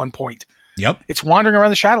fight it at one point. Yep. It's wandering around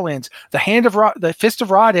the Shadowlands. The Fist of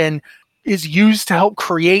Ra-Den is used to help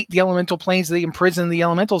create the elemental planes they imprison the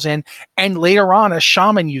elementals in, and later on a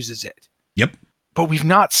shaman uses it. Yep. But we've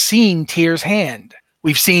not seen Tyr's hand.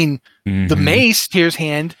 We've seen the mace, Tyr's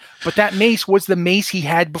hand, but that mace was the mace he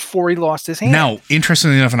had before he lost his hand. Now,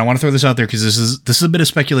 interestingly enough, and I want to throw this out there because this is a bit of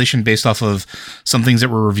speculation based off of some things that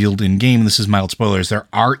were revealed in game. This is mild spoilers. There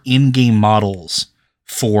are in-game models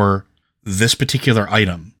for this particular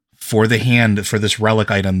item, for the hand, for this relic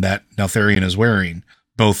item that Neltharion is wearing,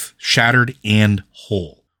 both shattered and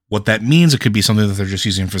whole. What that means, it could be something that they're just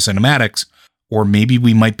using for cinematics, or maybe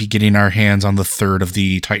we might be getting our hands on the third of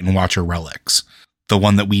the Titan Watcher relics. The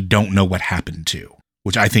one that we don't know what happened to,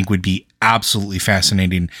 which I think would be absolutely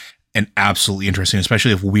fascinating and absolutely interesting,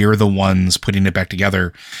 especially if we're the ones putting it back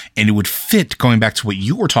together. And it would fit, going back to what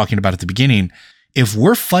you were talking about at the beginning, if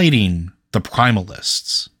we're fighting the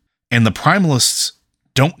Primalists, and the Primalists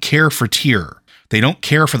don't care for Tyr, they don't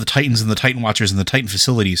care for the Titans and the Titan Watchers and the Titan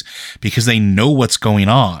facilities because they know what's going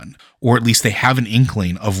on, or at least they have an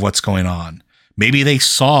inkling of what's going on. Maybe they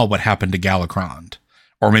saw what happened to Galakrond.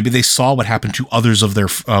 Or maybe they saw what happened to others of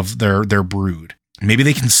their brood. Maybe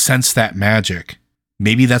they can sense that magic.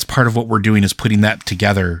 Maybe that's part of what we're doing is putting that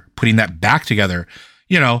together, putting that back together,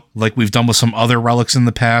 like we've done with some other relics in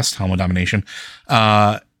the past, Helm of Domination,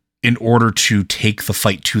 in order to take the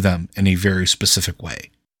fight to them in a very specific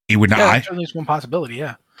way. It would not. Yeah, certainly is one possibility.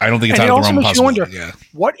 Yeah. I don't think it's out of the realm of possibility. Yeah.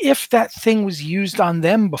 What if that thing was used on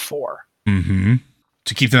them before? Mm-hmm.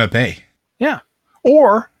 To keep them at bay. Yeah.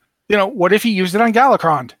 Or, what if he used it on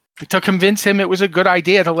Galakrond to convince him it was a good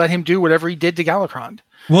idea to let him do whatever he did to Galakrond?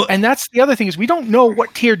 Well, and that's the other thing is we don't know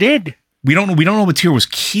what Tyr did. We don't know what Tyr was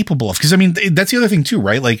capable of. Because, that's the other thing too,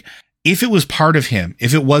 right? Like, if it was part of him,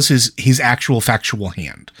 if it was his actual factual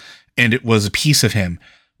hand, and it was a piece of him,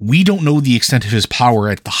 we don't know the extent of his power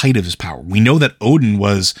at the height of his power. We know that Odin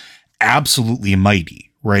was absolutely mighty,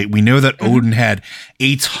 right? We know that Odin had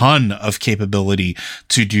a ton of capability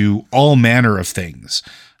to do all manner of things.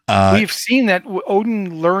 We've seen that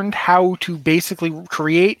Odin learned how to basically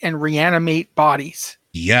create and reanimate bodies.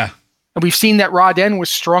 Yeah. And we've seen that Ra-Den was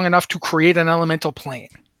strong enough to create an elemental plane.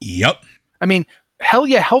 Yep. I mean,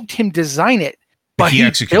 Helya helped him design it, but he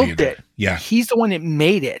built it. Yeah. He's the one that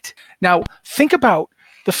made it. Now, think about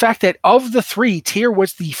the fact that of the three, Tyr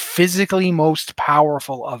was the physically most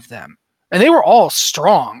powerful of them. And they were all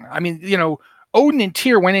strong. I mean, Odin and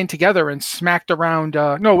Tyr went in together and smacked around.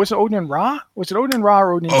 No, was it Odin and Ra? Was it Odin and Ra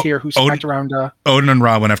or Odin and Tyr who smacked around? Odin and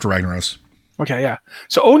Ra went after Ragnaros. Okay, yeah.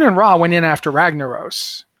 So Odin and Ra went in after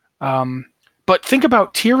Ragnaros. But think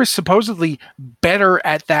about Tyr is supposedly better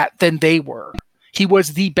at that than they were. He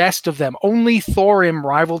was the best of them. Only Thorim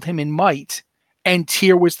rivaled him in might, and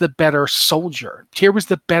Tyr was the better soldier. Tyr was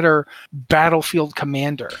the better battlefield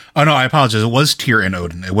commander. Oh no, I apologize. It was Tyr and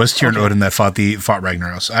Odin. It was Tyr and Odin that fought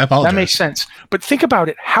Ragnaros. I apologize. That makes sense. But think about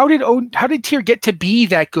it. How did Tyr get to be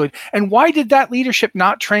that good? And why did that leadership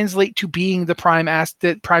not translate to being the prime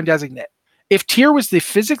designate? If Tyr was the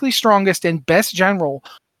physically strongest and best general,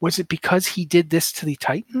 was it because he did this to the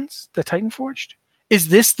Titans, the Titanforged? Is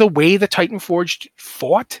this the way the Titanforged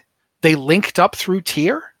fought? They linked up through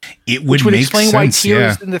Tyr? Which would explain sense, why Tyr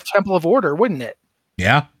is in the Temple of Order, wouldn't it?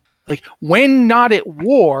 Yeah. Like, when not at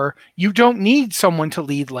war, you don't need someone to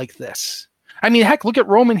lead like this. I mean, heck, look at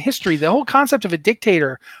Roman history. The whole concept of a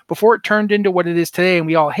dictator, before it turned into what it is today and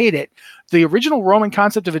we all hate it, the original Roman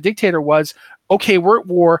concept of a dictator was, okay, we're at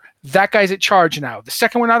war. That guy's at charge now. The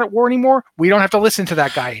second we're not at war anymore, we don't have to listen to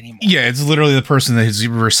that guy anymore. Yeah, it's literally the person that is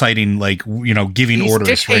reciting, giving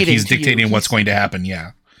orders, right? He's dictating what's going to happen.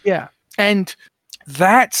 Yeah. Yeah. And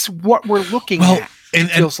that's what we're looking at. It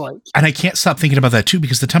feels like. And I can't stop thinking about that too,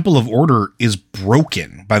 because the Temple of Order is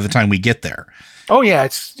broken by the time we get there. Oh yeah,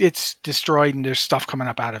 it's destroyed and there's stuff coming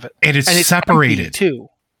up out of it. And it's separated too.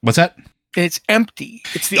 What's that? And it's empty.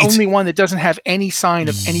 It's the only one that doesn't have any sign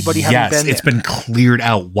of anybody having been there. Yes, it's been cleared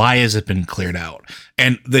out. Why has it been cleared out?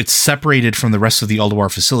 And it's separated from the rest of the Ulduar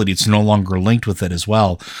facility. It's no longer linked with it as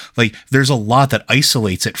well. Like, there's a lot that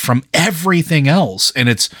isolates it from everything else. And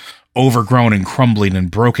it's overgrown and crumbling and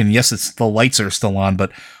broken. Yes, the lights are still on,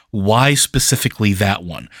 but why specifically that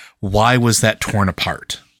one? Why was that torn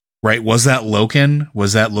apart? Right? Was that Loken?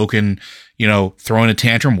 Was that Loken, throwing a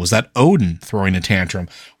tantrum? Was that Odin throwing a tantrum?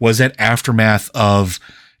 Was that aftermath of,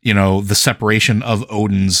 the separation of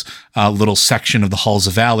Odin's little section of the Halls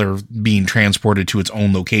of Valor being transported to its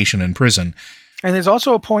own location in prison? And there's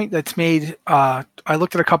also a point that's made, I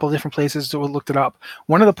looked at a couple of different places, so we looked it up.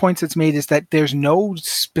 One of the points that's made is that there's no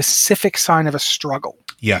specific sign of a struggle.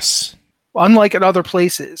 Yes. Unlike at other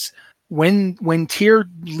places, when Tyr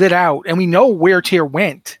lit out, and we know where Tyr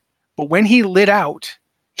went, but when he lit out,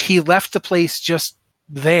 he left the place just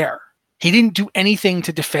there. He didn't do anything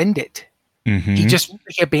to defend it. Mm-hmm.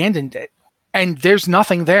 He abandoned it. And there's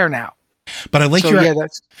nothing there now. But I like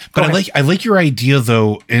I like your idea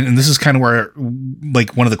though, and this is kind of where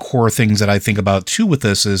one of the core things that I think about too with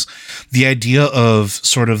this is the idea of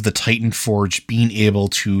sort of the Titanforge being able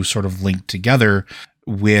to sort of link together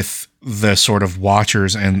with the sort of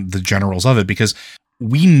Watchers and the generals of it, because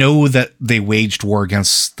we know that they waged war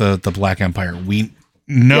against the Black Empire. We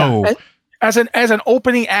know as an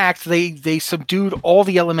opening act, they subdued all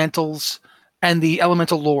the elementals and the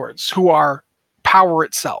elemental lords, who are power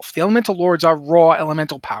itself. The elemental lords are raw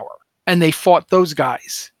elemental power, and they fought those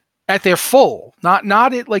guys at their full,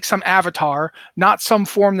 not it like some avatar, not some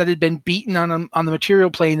form that had been beaten on the material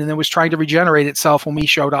plane and then was trying to regenerate itself when we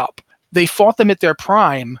showed up. They fought them at their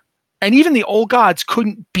prime. And even the old gods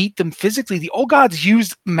couldn't beat them physically. The old gods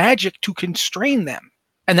used magic to constrain them.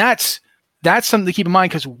 And that's something to keep in mind,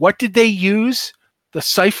 because what did they use? The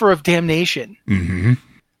Cipher of Damnation,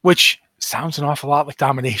 which sounds an awful lot like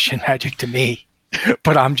domination magic to me.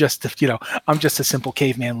 But I'm just a simple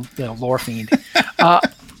caveman, lore fiend.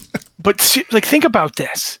 But think about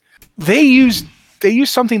this. They used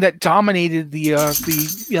something that dominated the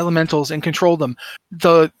elementals and controlled them.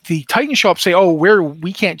 The Titans show up, say, "Oh,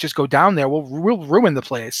 we can't just go down there. We'll ruin the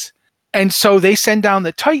place." And so they send down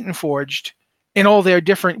the Titanforged in all their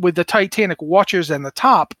different, with the Titanic Watchers and the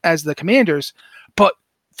top as the commanders, but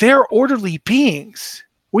they're orderly beings.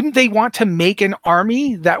 Wouldn't they want to make an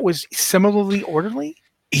army that was similarly orderly?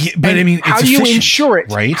 Yeah, but I mean, how do you ensure it?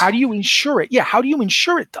 Right? How do you ensure it? Yeah, how do you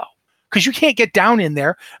ensure it though? Because you can't get down in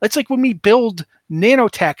there. It's like when we build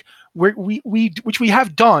nanotech, which we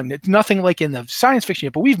have done. It's nothing like in the science fiction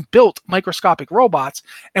yet, but we've built microscopic robots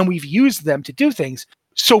and we've used them to do things.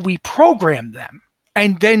 So we program them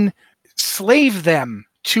and then slave them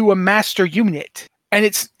to a master unit. And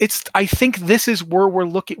it's. I think this is where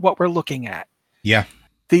what we're looking at. Yeah.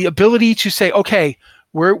 The ability to say, okay,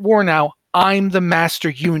 we're at war now. I'm the master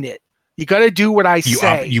unit. You got to do what I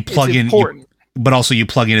say. You plug it's in, important. But also you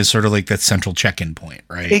plug in as sort of like that central check-in point,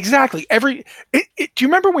 right? Exactly. Do you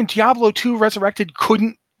remember when Diablo 2 Resurrected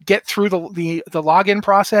couldn't get through the login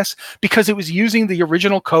process because it was using the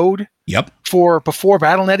original code Yep. for before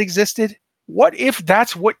BattleNet existed? What if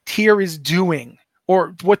that's what Tyr is doing,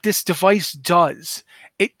 or what this device does?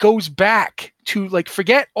 It goes back to, like,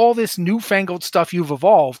 forget all this newfangled stuff you've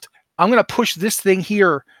evolved. I'm going to push this thing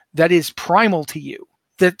here that is primal to you,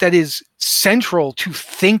 that is central to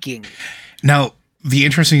thinking. Now, the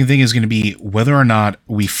interesting thing is going to be whether or not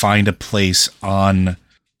we find a place on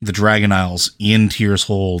the Dragon Isles, in Tyr's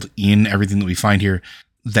Hold, in everything that we find here,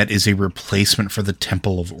 that is a replacement for the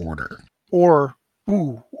Temple of Order. Or,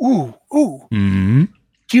 Mm-hmm.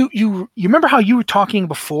 You remember how you were talking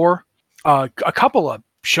before, a couple of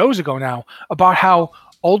shows ago now, about how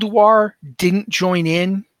Ulduar didn't join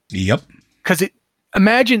in? Yep. Because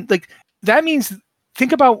imagine, like, that means,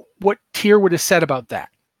 think about what Tyr would have said about that,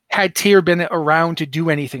 had Tyr been around to do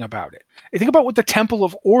anything about it. And think about what the Temple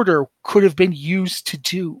of Order could have been used to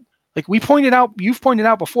do. Like you've pointed out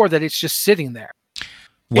before that it's just sitting there.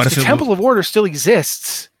 If the Temple of Order still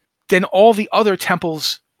exists, then all the other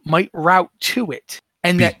temples might route to it.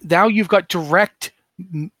 And that now you've got direct,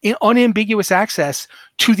 unambiguous access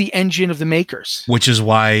to the engine of the Makers. Which is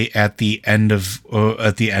why at the end of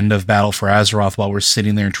Battle for Azeroth, while we're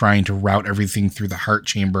sitting there trying to route everything through the Heart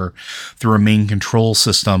Chamber, through a main control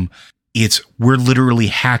system, we're literally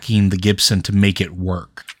hacking the Gibson to make it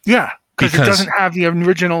work. Yeah, because it doesn't have the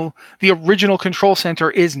original control center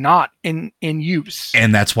is not in use.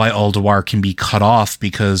 And that's why Ulduar can be cut off,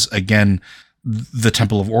 because again, the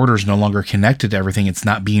Temple of Order is no longer connected to everything. It's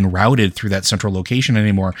not being routed through that central location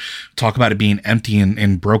anymore. Talk about it being empty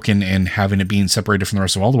and broken and having it being separated from the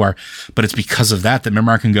rest of Ulduar. But it's because of that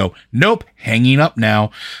Mirmar can go, nope, hanging up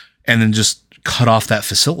now, and then just cut off that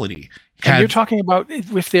facility. And you're talking about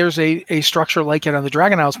if there's a structure like it on the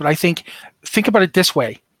Dragon Isles, but I think about it this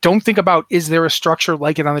way. Don't think about, is there a structure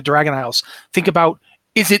like it on the Dragon Isles? Think about,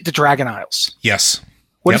 is it the Dragon Isles? Yes.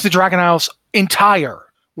 What if the Dragon Isles entire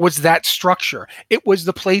was that structure? It was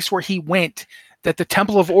the place where he went, that the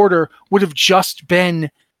Temple of Order would have just been,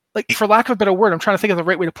 like, for lack of a better word, I'm trying to think of the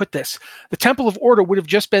right way to put this. The Temple of Order would have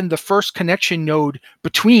just been the first connection node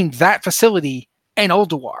between that facility and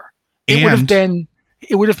Ulduar. It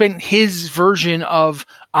would have been his version of,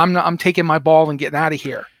 I'm taking my ball and getting out of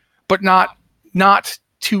here, but not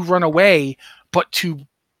to run away, but to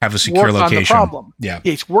have a secure location. On the problem. Yeah,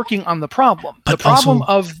 it's working on the problem. But the problem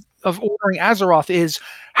of ordering Azeroth is,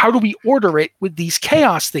 how do we order it with these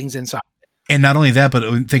chaos things inside? And not only that, but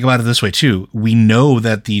think about it this way too. We know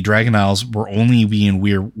that the Dragon Isles were only being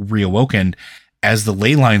reawoken as the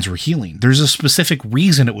ley lines were healing. There's a specific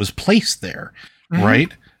reason it was placed there,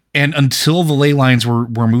 right? And until the ley lines were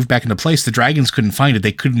moved back into place, the dragons couldn't find it.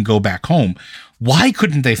 They couldn't go back home. Why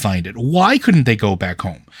couldn't they find it? Why couldn't they go back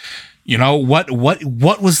home? You know, what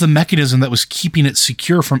was the mechanism that was keeping it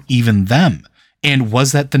secure from even them? And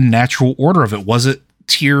was that the natural order of it? Was it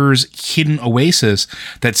Tyr's hidden oasis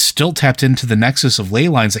that still tapped into the nexus of ley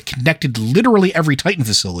lines that connected literally every Titan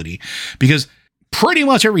facility? Because pretty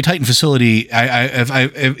much every Titan facility,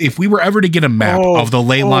 if we were ever to get a map of the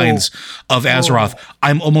ley lines of Azeroth,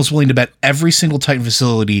 I'm almost willing to bet every single Titan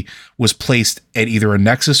facility was placed at either a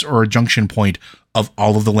nexus or a junction point of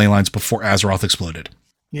all of the ley lines before Azeroth exploded.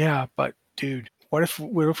 Yeah, but dude, what if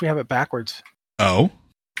we have it backwards? Oh?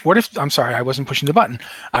 What if, I'm sorry, I wasn't pushing the button.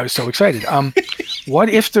 I was so excited. What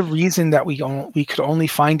if the reason that we could only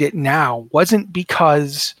find it now wasn't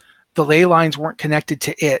because the ley lines weren't connected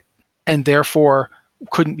to it and therefore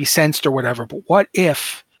couldn't be sensed or whatever, but what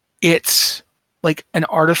if it's like an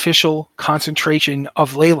artificial concentration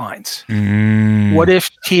of ley lines? What if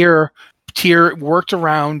Tyr worked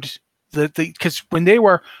around because when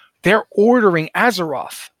they're ordering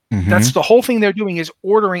Azeroth. That's the whole thing they're doing, is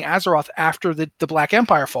ordering Azeroth after the Black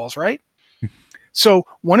Empire falls, right? So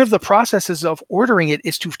one of the processes of ordering it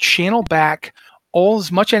is to channel back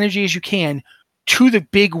as much energy as you can to the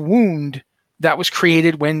big wound that was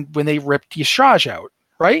created when they ripped Y'Shaarj out,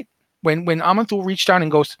 right? When Aman'Thul reached down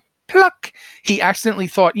and goes, pluck, he accidentally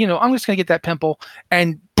thought, I'm just going to get that pimple,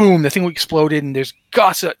 and boom, the thing exploded, and there's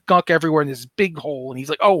gunk everywhere, and there's this big hole, and he's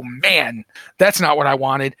like, oh man, that's not what I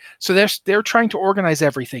wanted. So they're trying to organize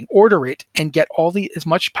everything, order it, and get as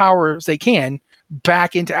much power as they can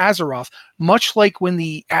back into Azeroth, much like when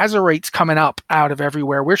the Azerate's coming up out of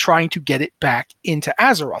everywhere, we're trying to get it back into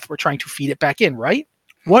Azeroth. We're trying to feed it back in, right?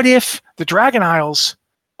 What if the Dragon Isles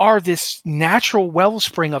are this natural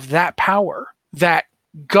wellspring of that power that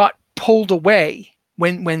got pulled away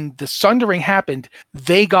when the Sundering happened?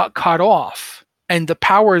 They got cut off, and the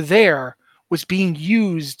power there was being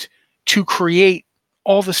used to create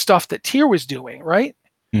all the stuff that Tyr was doing, right?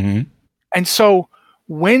 And so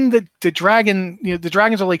when the dragon, the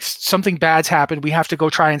dragons are like, something bad's happened, we have to go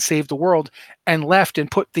try and save the world, and left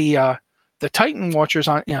and put the Titan Watchers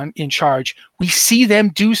in charge, we see them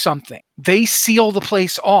do something. They seal the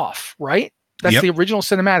place off, right? That's the original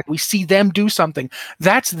cinematic. We see them do something.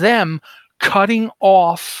 That's them cutting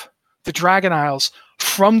off the Dragon Isles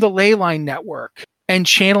from the Leyline network and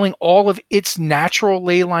channeling all of its natural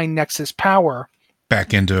Leyline Nexus power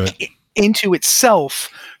back into it. Into itself,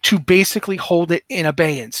 to basically hold it in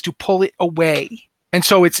abeyance, to pull it away. And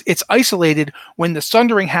so it's isolated. When the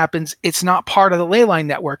Sundering happens, it's not part of the Leyline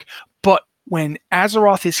network. But when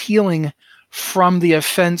Azeroth is healing from the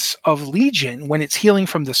offense of Legion, when it's healing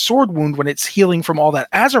from the sword wound, when it's healing from all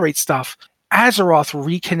that Azerate stuff, Azeroth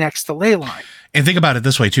reconnects the Leyline. And think about it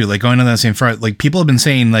this way too, like going on that same front, like people have been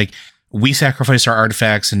saying, like, we sacrificed our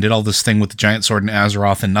artifacts and did all this thing with the giant sword in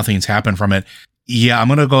Azeroth and nothing's happened from it. Yeah, I'm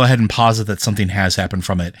going to go ahead and posit that something has happened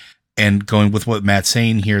from it. And going with what Matt's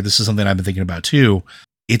saying here, this is something I've been thinking about too.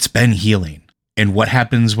 It's been healing. And what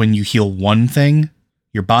happens when you heal one thing?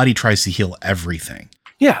 Your body tries to heal everything.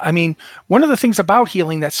 Yeah, I mean, one of the things about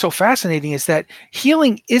healing that's so fascinating is that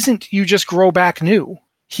healing isn't you just grow back new.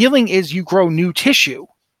 Healing is you grow new tissue.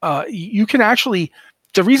 You can actually...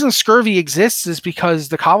 The reason scurvy exists is because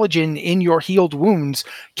the collagen in your healed wounds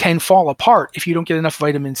can fall apart if you don't get enough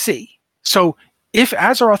vitamin C. So if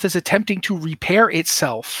Azeroth is attempting to repair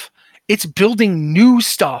itself, it's building new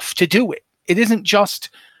stuff to do it. It isn't just,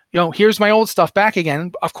 here's my old stuff back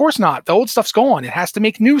again. Of course not. The old stuff's gone. It has to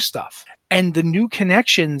make new stuff. And the new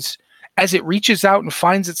connections, as it reaches out and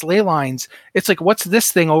finds its ley lines, it's like, what's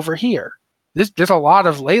this thing over here? There's a lot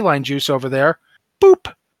of ley line juice over there.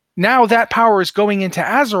 Boop. Now that power is going into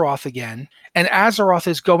Azeroth again, and Azeroth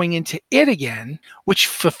is going into it again, which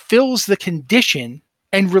fulfills the condition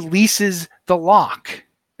and releases the lock.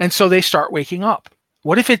 And so they start waking up.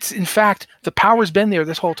 What if it's, in fact, the power's been there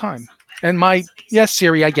this whole time? And yes,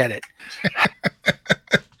 Siri, I get it.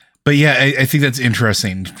 But yeah, I think that's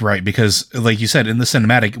interesting, right? Because like you said, in the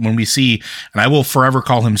cinematic, when we see, and I will forever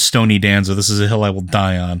call him Stony Danzo, this is a hill I will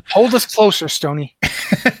die on. Hold us closer, Stony.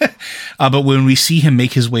 But when we see him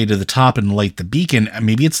make his way to the top and light the beacon,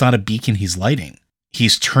 maybe it's not a beacon he's lighting.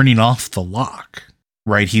 He's turning off the lock,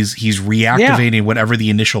 right? He's reactivating whatever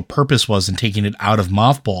the initial purpose was and taking it out of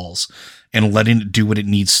mothballs and letting it do what it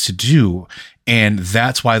needs to do. And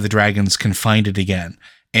that's why the dragons can find it again.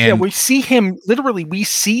 And we see him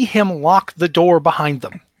lock the door behind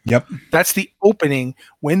them. Yep. That's the opening.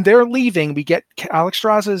 When they're leaving, we get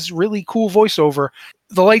Alexstrasza's really cool voiceover.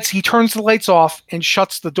 He turns the lights off and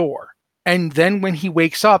shuts the door. And then when he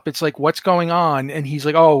wakes up, it's like, what's going on? And he's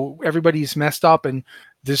like, oh, everybody's messed up and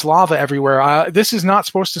there's lava everywhere. This is not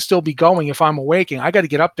supposed to still be going if I'm awaking. I got to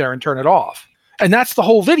get up there and turn it off. And that's the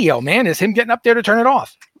whole video, man, is him getting up there to turn it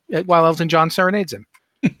off while Elton John serenades him.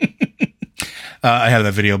 I have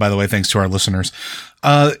that video, by the way, thanks to our listeners.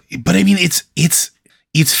 But I mean,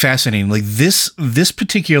 it's fascinating. Like this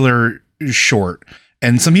particular short,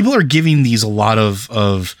 and some people are giving these a lot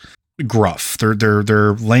of gruff.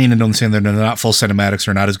 They're laying it on saying they're not full cinematics,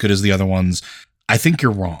 they're not as good as the other ones. I think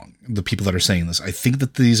you're wrong. The people that are saying this, I think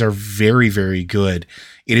that these are very, very good.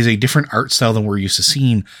 It is a different art style than we're used to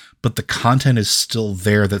seeing, but the content is still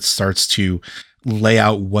there that starts to lay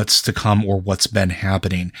out what's to come or what's been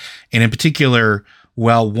happening. And in particular,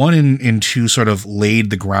 while 1 and 2 sort of laid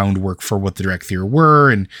the groundwork for what the Drekthir were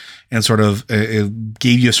and sort of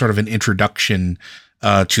gave you sort of an introduction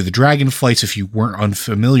to the Dragonflights if you weren't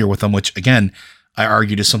unfamiliar with them, which again, I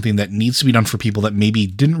argued is something that needs to be done for people that maybe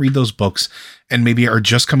didn't read those books and maybe are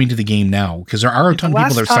just coming to the game now, because there are a ton of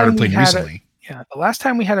people that started playing recently. The last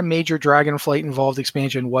time we had a major Dragonflight involved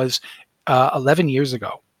expansion was 11 years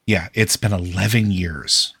ago. Yeah, it's been 11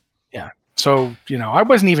 years. Yeah. So, I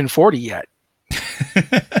wasn't even 40 yet.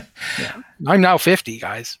 Yeah. I'm now 50,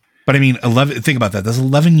 guys. But I mean, think about that. That's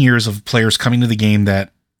 11 years of players coming to the game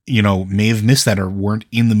that, may have missed that or weren't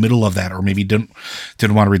in the middle of that or maybe didn't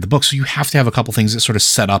want to read the book. So you have to have a couple things that sort of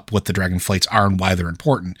set up what the Dragonflights are and why they're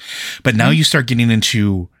important. But now you start getting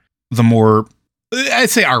into the more, I'd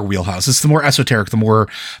say our wheelhouse. It's the more esoteric, the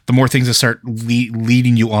more things that start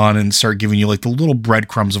leading you on and start giving you like the little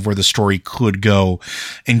breadcrumbs of where the story could go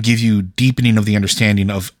and give you deepening of the understanding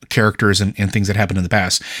of characters and things that happened in the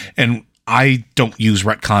past. And I don't use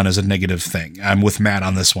retcon as a negative thing. I'm with Matt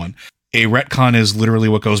on this one. A retcon is literally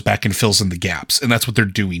what goes back and fills in the gaps. And that's what they're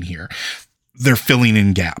doing here. They're filling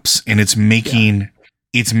in gaps, and it's making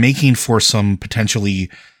for some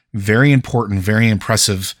potentially very important, very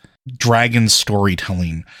impressive dragon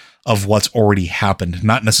storytelling of what's already happened,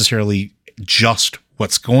 not necessarily just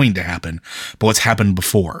what's going to happen, but what's happened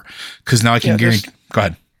before. Because now I can guarantee. Go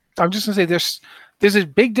ahead. I'm just gonna say there's a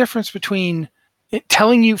big difference between it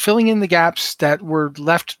telling you, filling in the gaps that were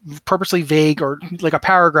left purposely vague or like a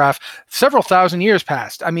paragraph several thousand years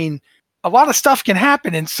past. I mean, a lot of stuff can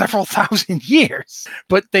happen in several thousand years,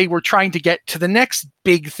 but they were trying to get to the next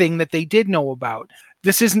big thing that they did know about.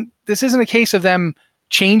 This isn't a case of them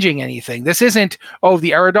changing anything. This isn't, oh,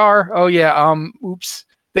 the Eridar. Oh yeah. Oops.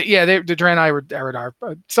 The Draenei were Eridar.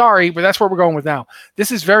 Sorry, but that's what we're going with now.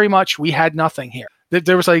 This is very much, we had nothing here.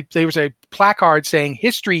 There was a placard saying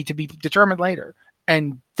history to be determined later.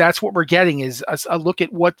 And that's what we're getting is a look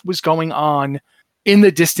at what was going on in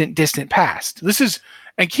the distant past. This is,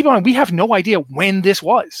 and keep in mind, we have no idea when this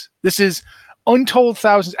was. This is untold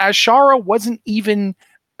thousands. Azshara wasn't even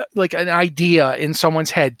like an idea in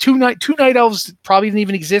someone's head. Two night elves probably didn't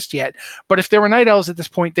even exist yet. But if there were night elves at this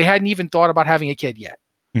point, they hadn't even thought about having a kid yet.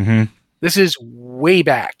 Mm-hmm. This is way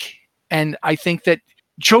back. And I think that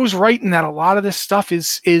Joe's right in that a lot of this stuff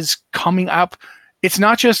is coming up. It's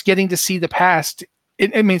not just getting to see the past.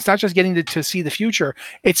 It's not just getting to see the future.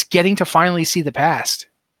 It's getting to finally see the past.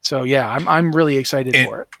 So yeah, I'm really excited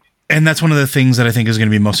for it. And that's one of the things that I think is going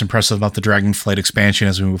to be most impressive about the Dragonflight expansion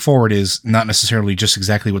as we move forward is not necessarily just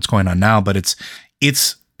exactly what's going on now, but it's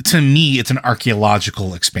to me, it's an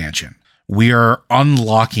archaeological expansion. We are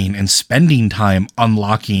unlocking and spending time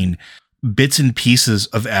unlocking bits and pieces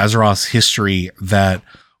of Azeroth's history that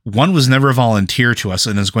one was never volunteered to us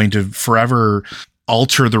and is going to forever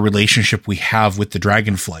alter the relationship we have with the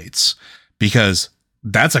Dragonflights, because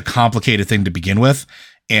that's a complicated thing to begin with.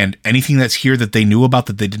 And anything that's here that they knew about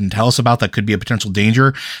that they didn't tell us about that could be a potential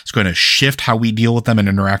danger is going to shift how we deal with them and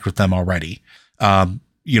interact with them already. Beyond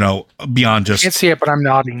just... I can't see it, but I'm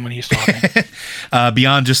nodding when he's talking.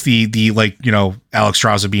 Beyond just the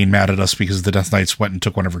Alexstrasza being mad at us because the Death Knights went and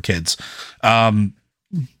took one of her kids. But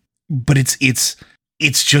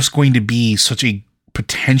it's just going to be such a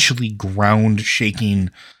potentially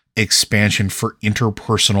ground-shaking expansion for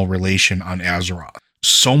interpersonal relation on Azeroth.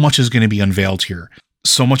 So much is going to be unveiled here.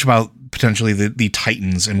 So much about potentially the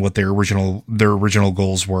Titans and what their original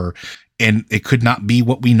goals were. And it could not be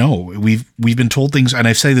what we know. We've been told things, and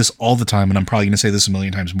I say this all the time, and I'm probably going to say this a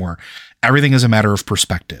million times more. Everything is a matter of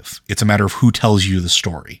perspective. It's a matter of who tells you the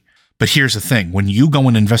story. But here's the thing. When you go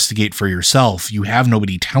and investigate for yourself, you have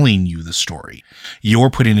nobody telling you the story. You're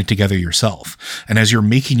putting it together yourself. And as you're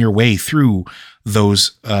making your way through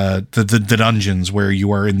those, the dungeons where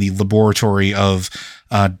you are in the laboratory of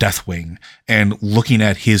Deathwing and looking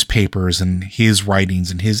at his papers and his writings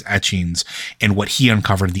and his etchings and what he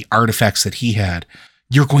uncovered, the artifacts that he had,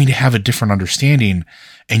 you're going to have a different understanding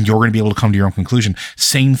and you're going to be able to come to your own conclusion.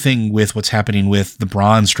 Same thing with what's happening with the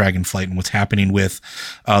Bronze Dragonflight and what's happening with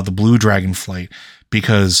the Blue Dragonflight,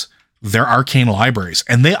 because they're arcane libraries,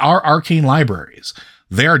 and they are arcane libraries.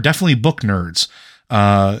 They are definitely book nerds.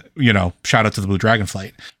 Shout out to the Blue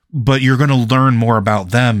Dragonflight. But you're going to learn more about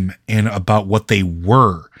them and about what they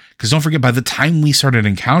were. Because don't forget, by the time we started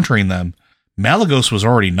encountering them, Malygos was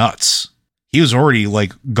already nuts. He was already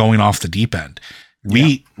like going off the deep end.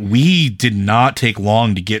 We did not take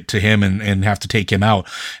long to get to him and have to take him out.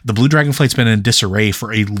 The Blue Dragonflight's been in disarray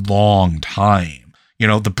for a long time.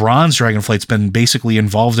 The Bronze Dragonflight's been basically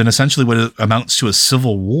involved in essentially what amounts to a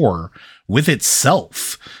civil war with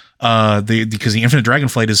itself. Because the Infinite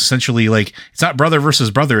Dragonflight is essentially like, it's not brother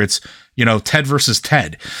versus brother. It's, Ted versus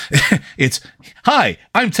Ted. It's, hi,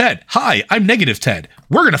 I'm Ted. Hi, I'm negative Ted.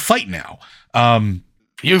 We're going to fight now.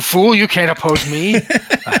 You fool, you can't oppose me.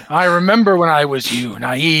 I remember when I was you,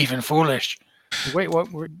 naive and foolish. Wait,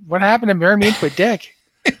 what happened to marry me into a dick?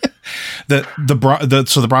 So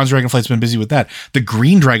the Bronze Dragonflight's been busy with that. The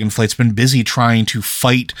Green Dragonflight's been busy trying to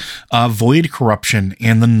fight Void Corruption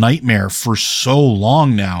and the Nightmare for so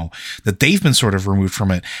long now that they've been sort of removed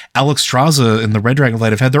from it. Alexstrasza and the Red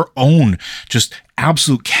Dragonflight have had their own just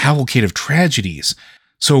absolute cavalcade of tragedies.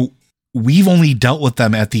 So we've only dealt with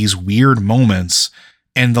them at these weird moments.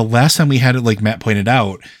 And the last time we had it, like Matt pointed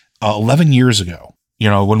out, 11 years ago,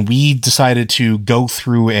 when we decided to go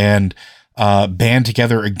through and band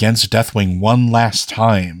together against Deathwing one last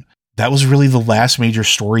time, that was really the last major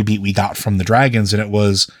story beat we got from the dragons. And it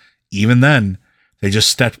was, even then, they just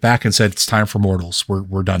stepped back and said, it's time for mortals.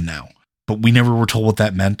 We're done now. But we never were told what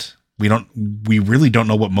that meant. We really don't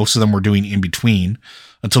know what most of them were doing in between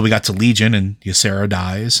until we got to Legion and Ysera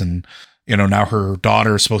dies. And, now her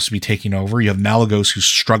daughter is supposed to be taking over. You have Malygos, who's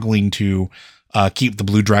struggling to keep the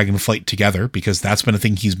Blue Dragonflight together, because that's been a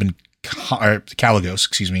thing Kalecgos,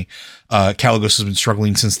 excuse me. Kalecgos has been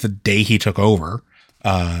struggling since the day he took over.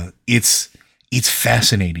 It's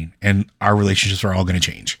fascinating, and our relationships are all going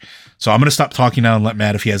to change. So I'm going to stop talking now and let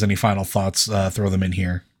Matt, if he has any final thoughts, throw them in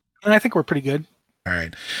here. I think we're pretty good. All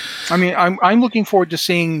right. I mean, I'm looking forward to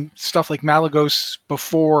seeing stuff like Malygos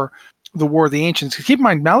before the War of the Ancients. Keep in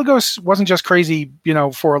mind, Malygos wasn't just crazy,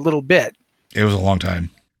 for a little bit. It was a long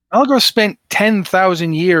time. Malygos spent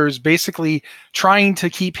 10,000 years basically trying to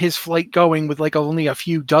keep his flight going with like only a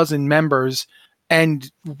few dozen members,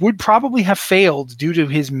 and would probably have failed due to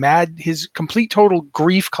his complete total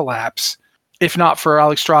grief collapse, if not for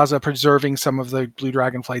Alexstrasza preserving some of the Blue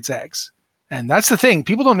Dragonflight's eggs. And that's the thing.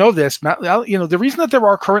 People don't know this. The reason that there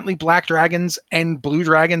are currently black dragons and blue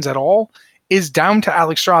dragons at all is down to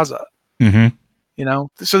Alexstrasza. Mm-hmm.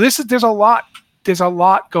 So there's a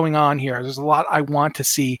lot going on here. There's a lot I want to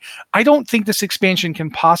see. I don't think this expansion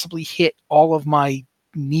can possibly hit all of my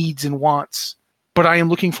needs and wants, but I am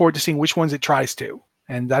looking forward to seeing which ones it tries to.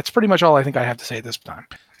 And that's pretty much all I think I have to say at this time.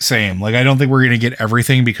 Same. Like, I don't think we're going to get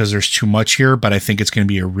everything because there's too much here, but I think it's going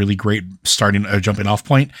to be a really great jumping off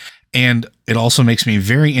point. And it also makes me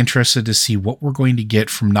very interested to see what we're going to get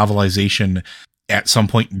from novelization at some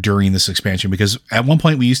point during this expansion, because at one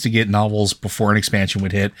point we used to get novels before an expansion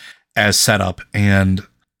would hit as setup, and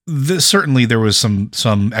certainly there was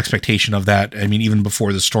some expectation of that. I mean, even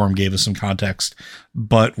before the Storm gave us some context,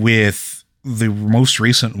 but with the most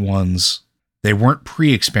recent ones, they weren't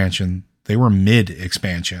pre-expansion. They were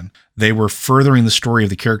mid-expansion. They were furthering the story of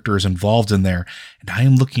the characters involved in there. And I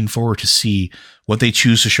am looking forward to see what they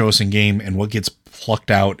choose to show us in game and what gets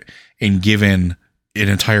plucked out and given an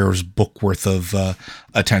entire book worth of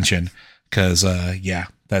attention. Because,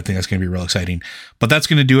 I think that's going to be real exciting. But that's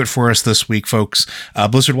going to do it for us this week, folks.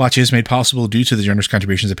 Blizzard Watch is made possible due to the generous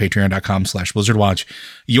contributions at patreon.com/BlizzardWatch.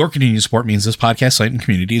 Your continued support means this podcast site and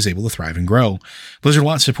community is able to thrive and grow. Blizzard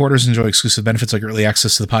Watch supporters enjoy exclusive benefits like early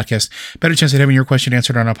access to the podcast, better chance at having your question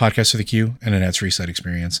answered on our podcast of the queue, and an ads-free site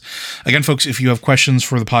experience. Again, folks, if you have questions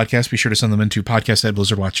for the podcast, be sure to send them into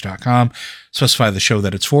podcast@blizzardwatch.com. Specify the show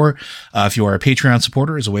that it's for. If you are a Patreon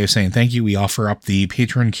supporter, as a way of saying thank you, we offer up the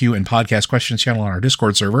Patreon queue and podcast questions channel on our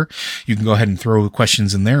Discord server. You can go ahead and throw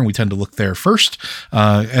questions in there, and we tend to look there first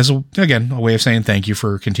as a way of saying thank you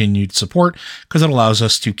for continued support, because it allows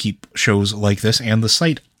us to keep shows like this and the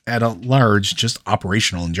site at a large just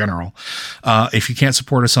operational in general. If you can't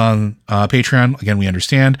support us on Patreon, again, we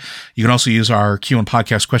understand. You can also use our Q and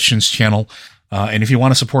podcast questions channel. And if you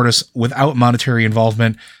want to support us without monetary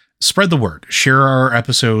involvement, spread the word, share our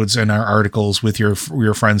episodes and our articles with your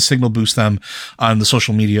friends, signal boost them on the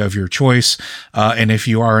social media of your choice. And if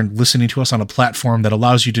you are listening to us on a platform that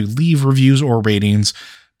allows you to leave reviews or ratings,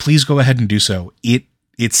 please go ahead and do so.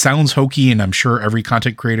 It sounds hokey, and I'm sure every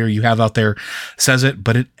content creator you have out there says it,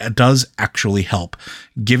 but it does actually help.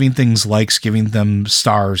 Giving things likes, giving them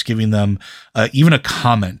stars, giving them even a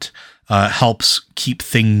comment helps keep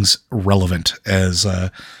things relevant as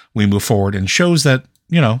we move forward, and shows that,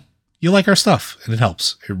 you like our stuff, and it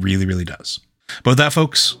helps. It really, really does. But with that,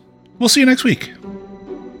 folks, we'll see you next week.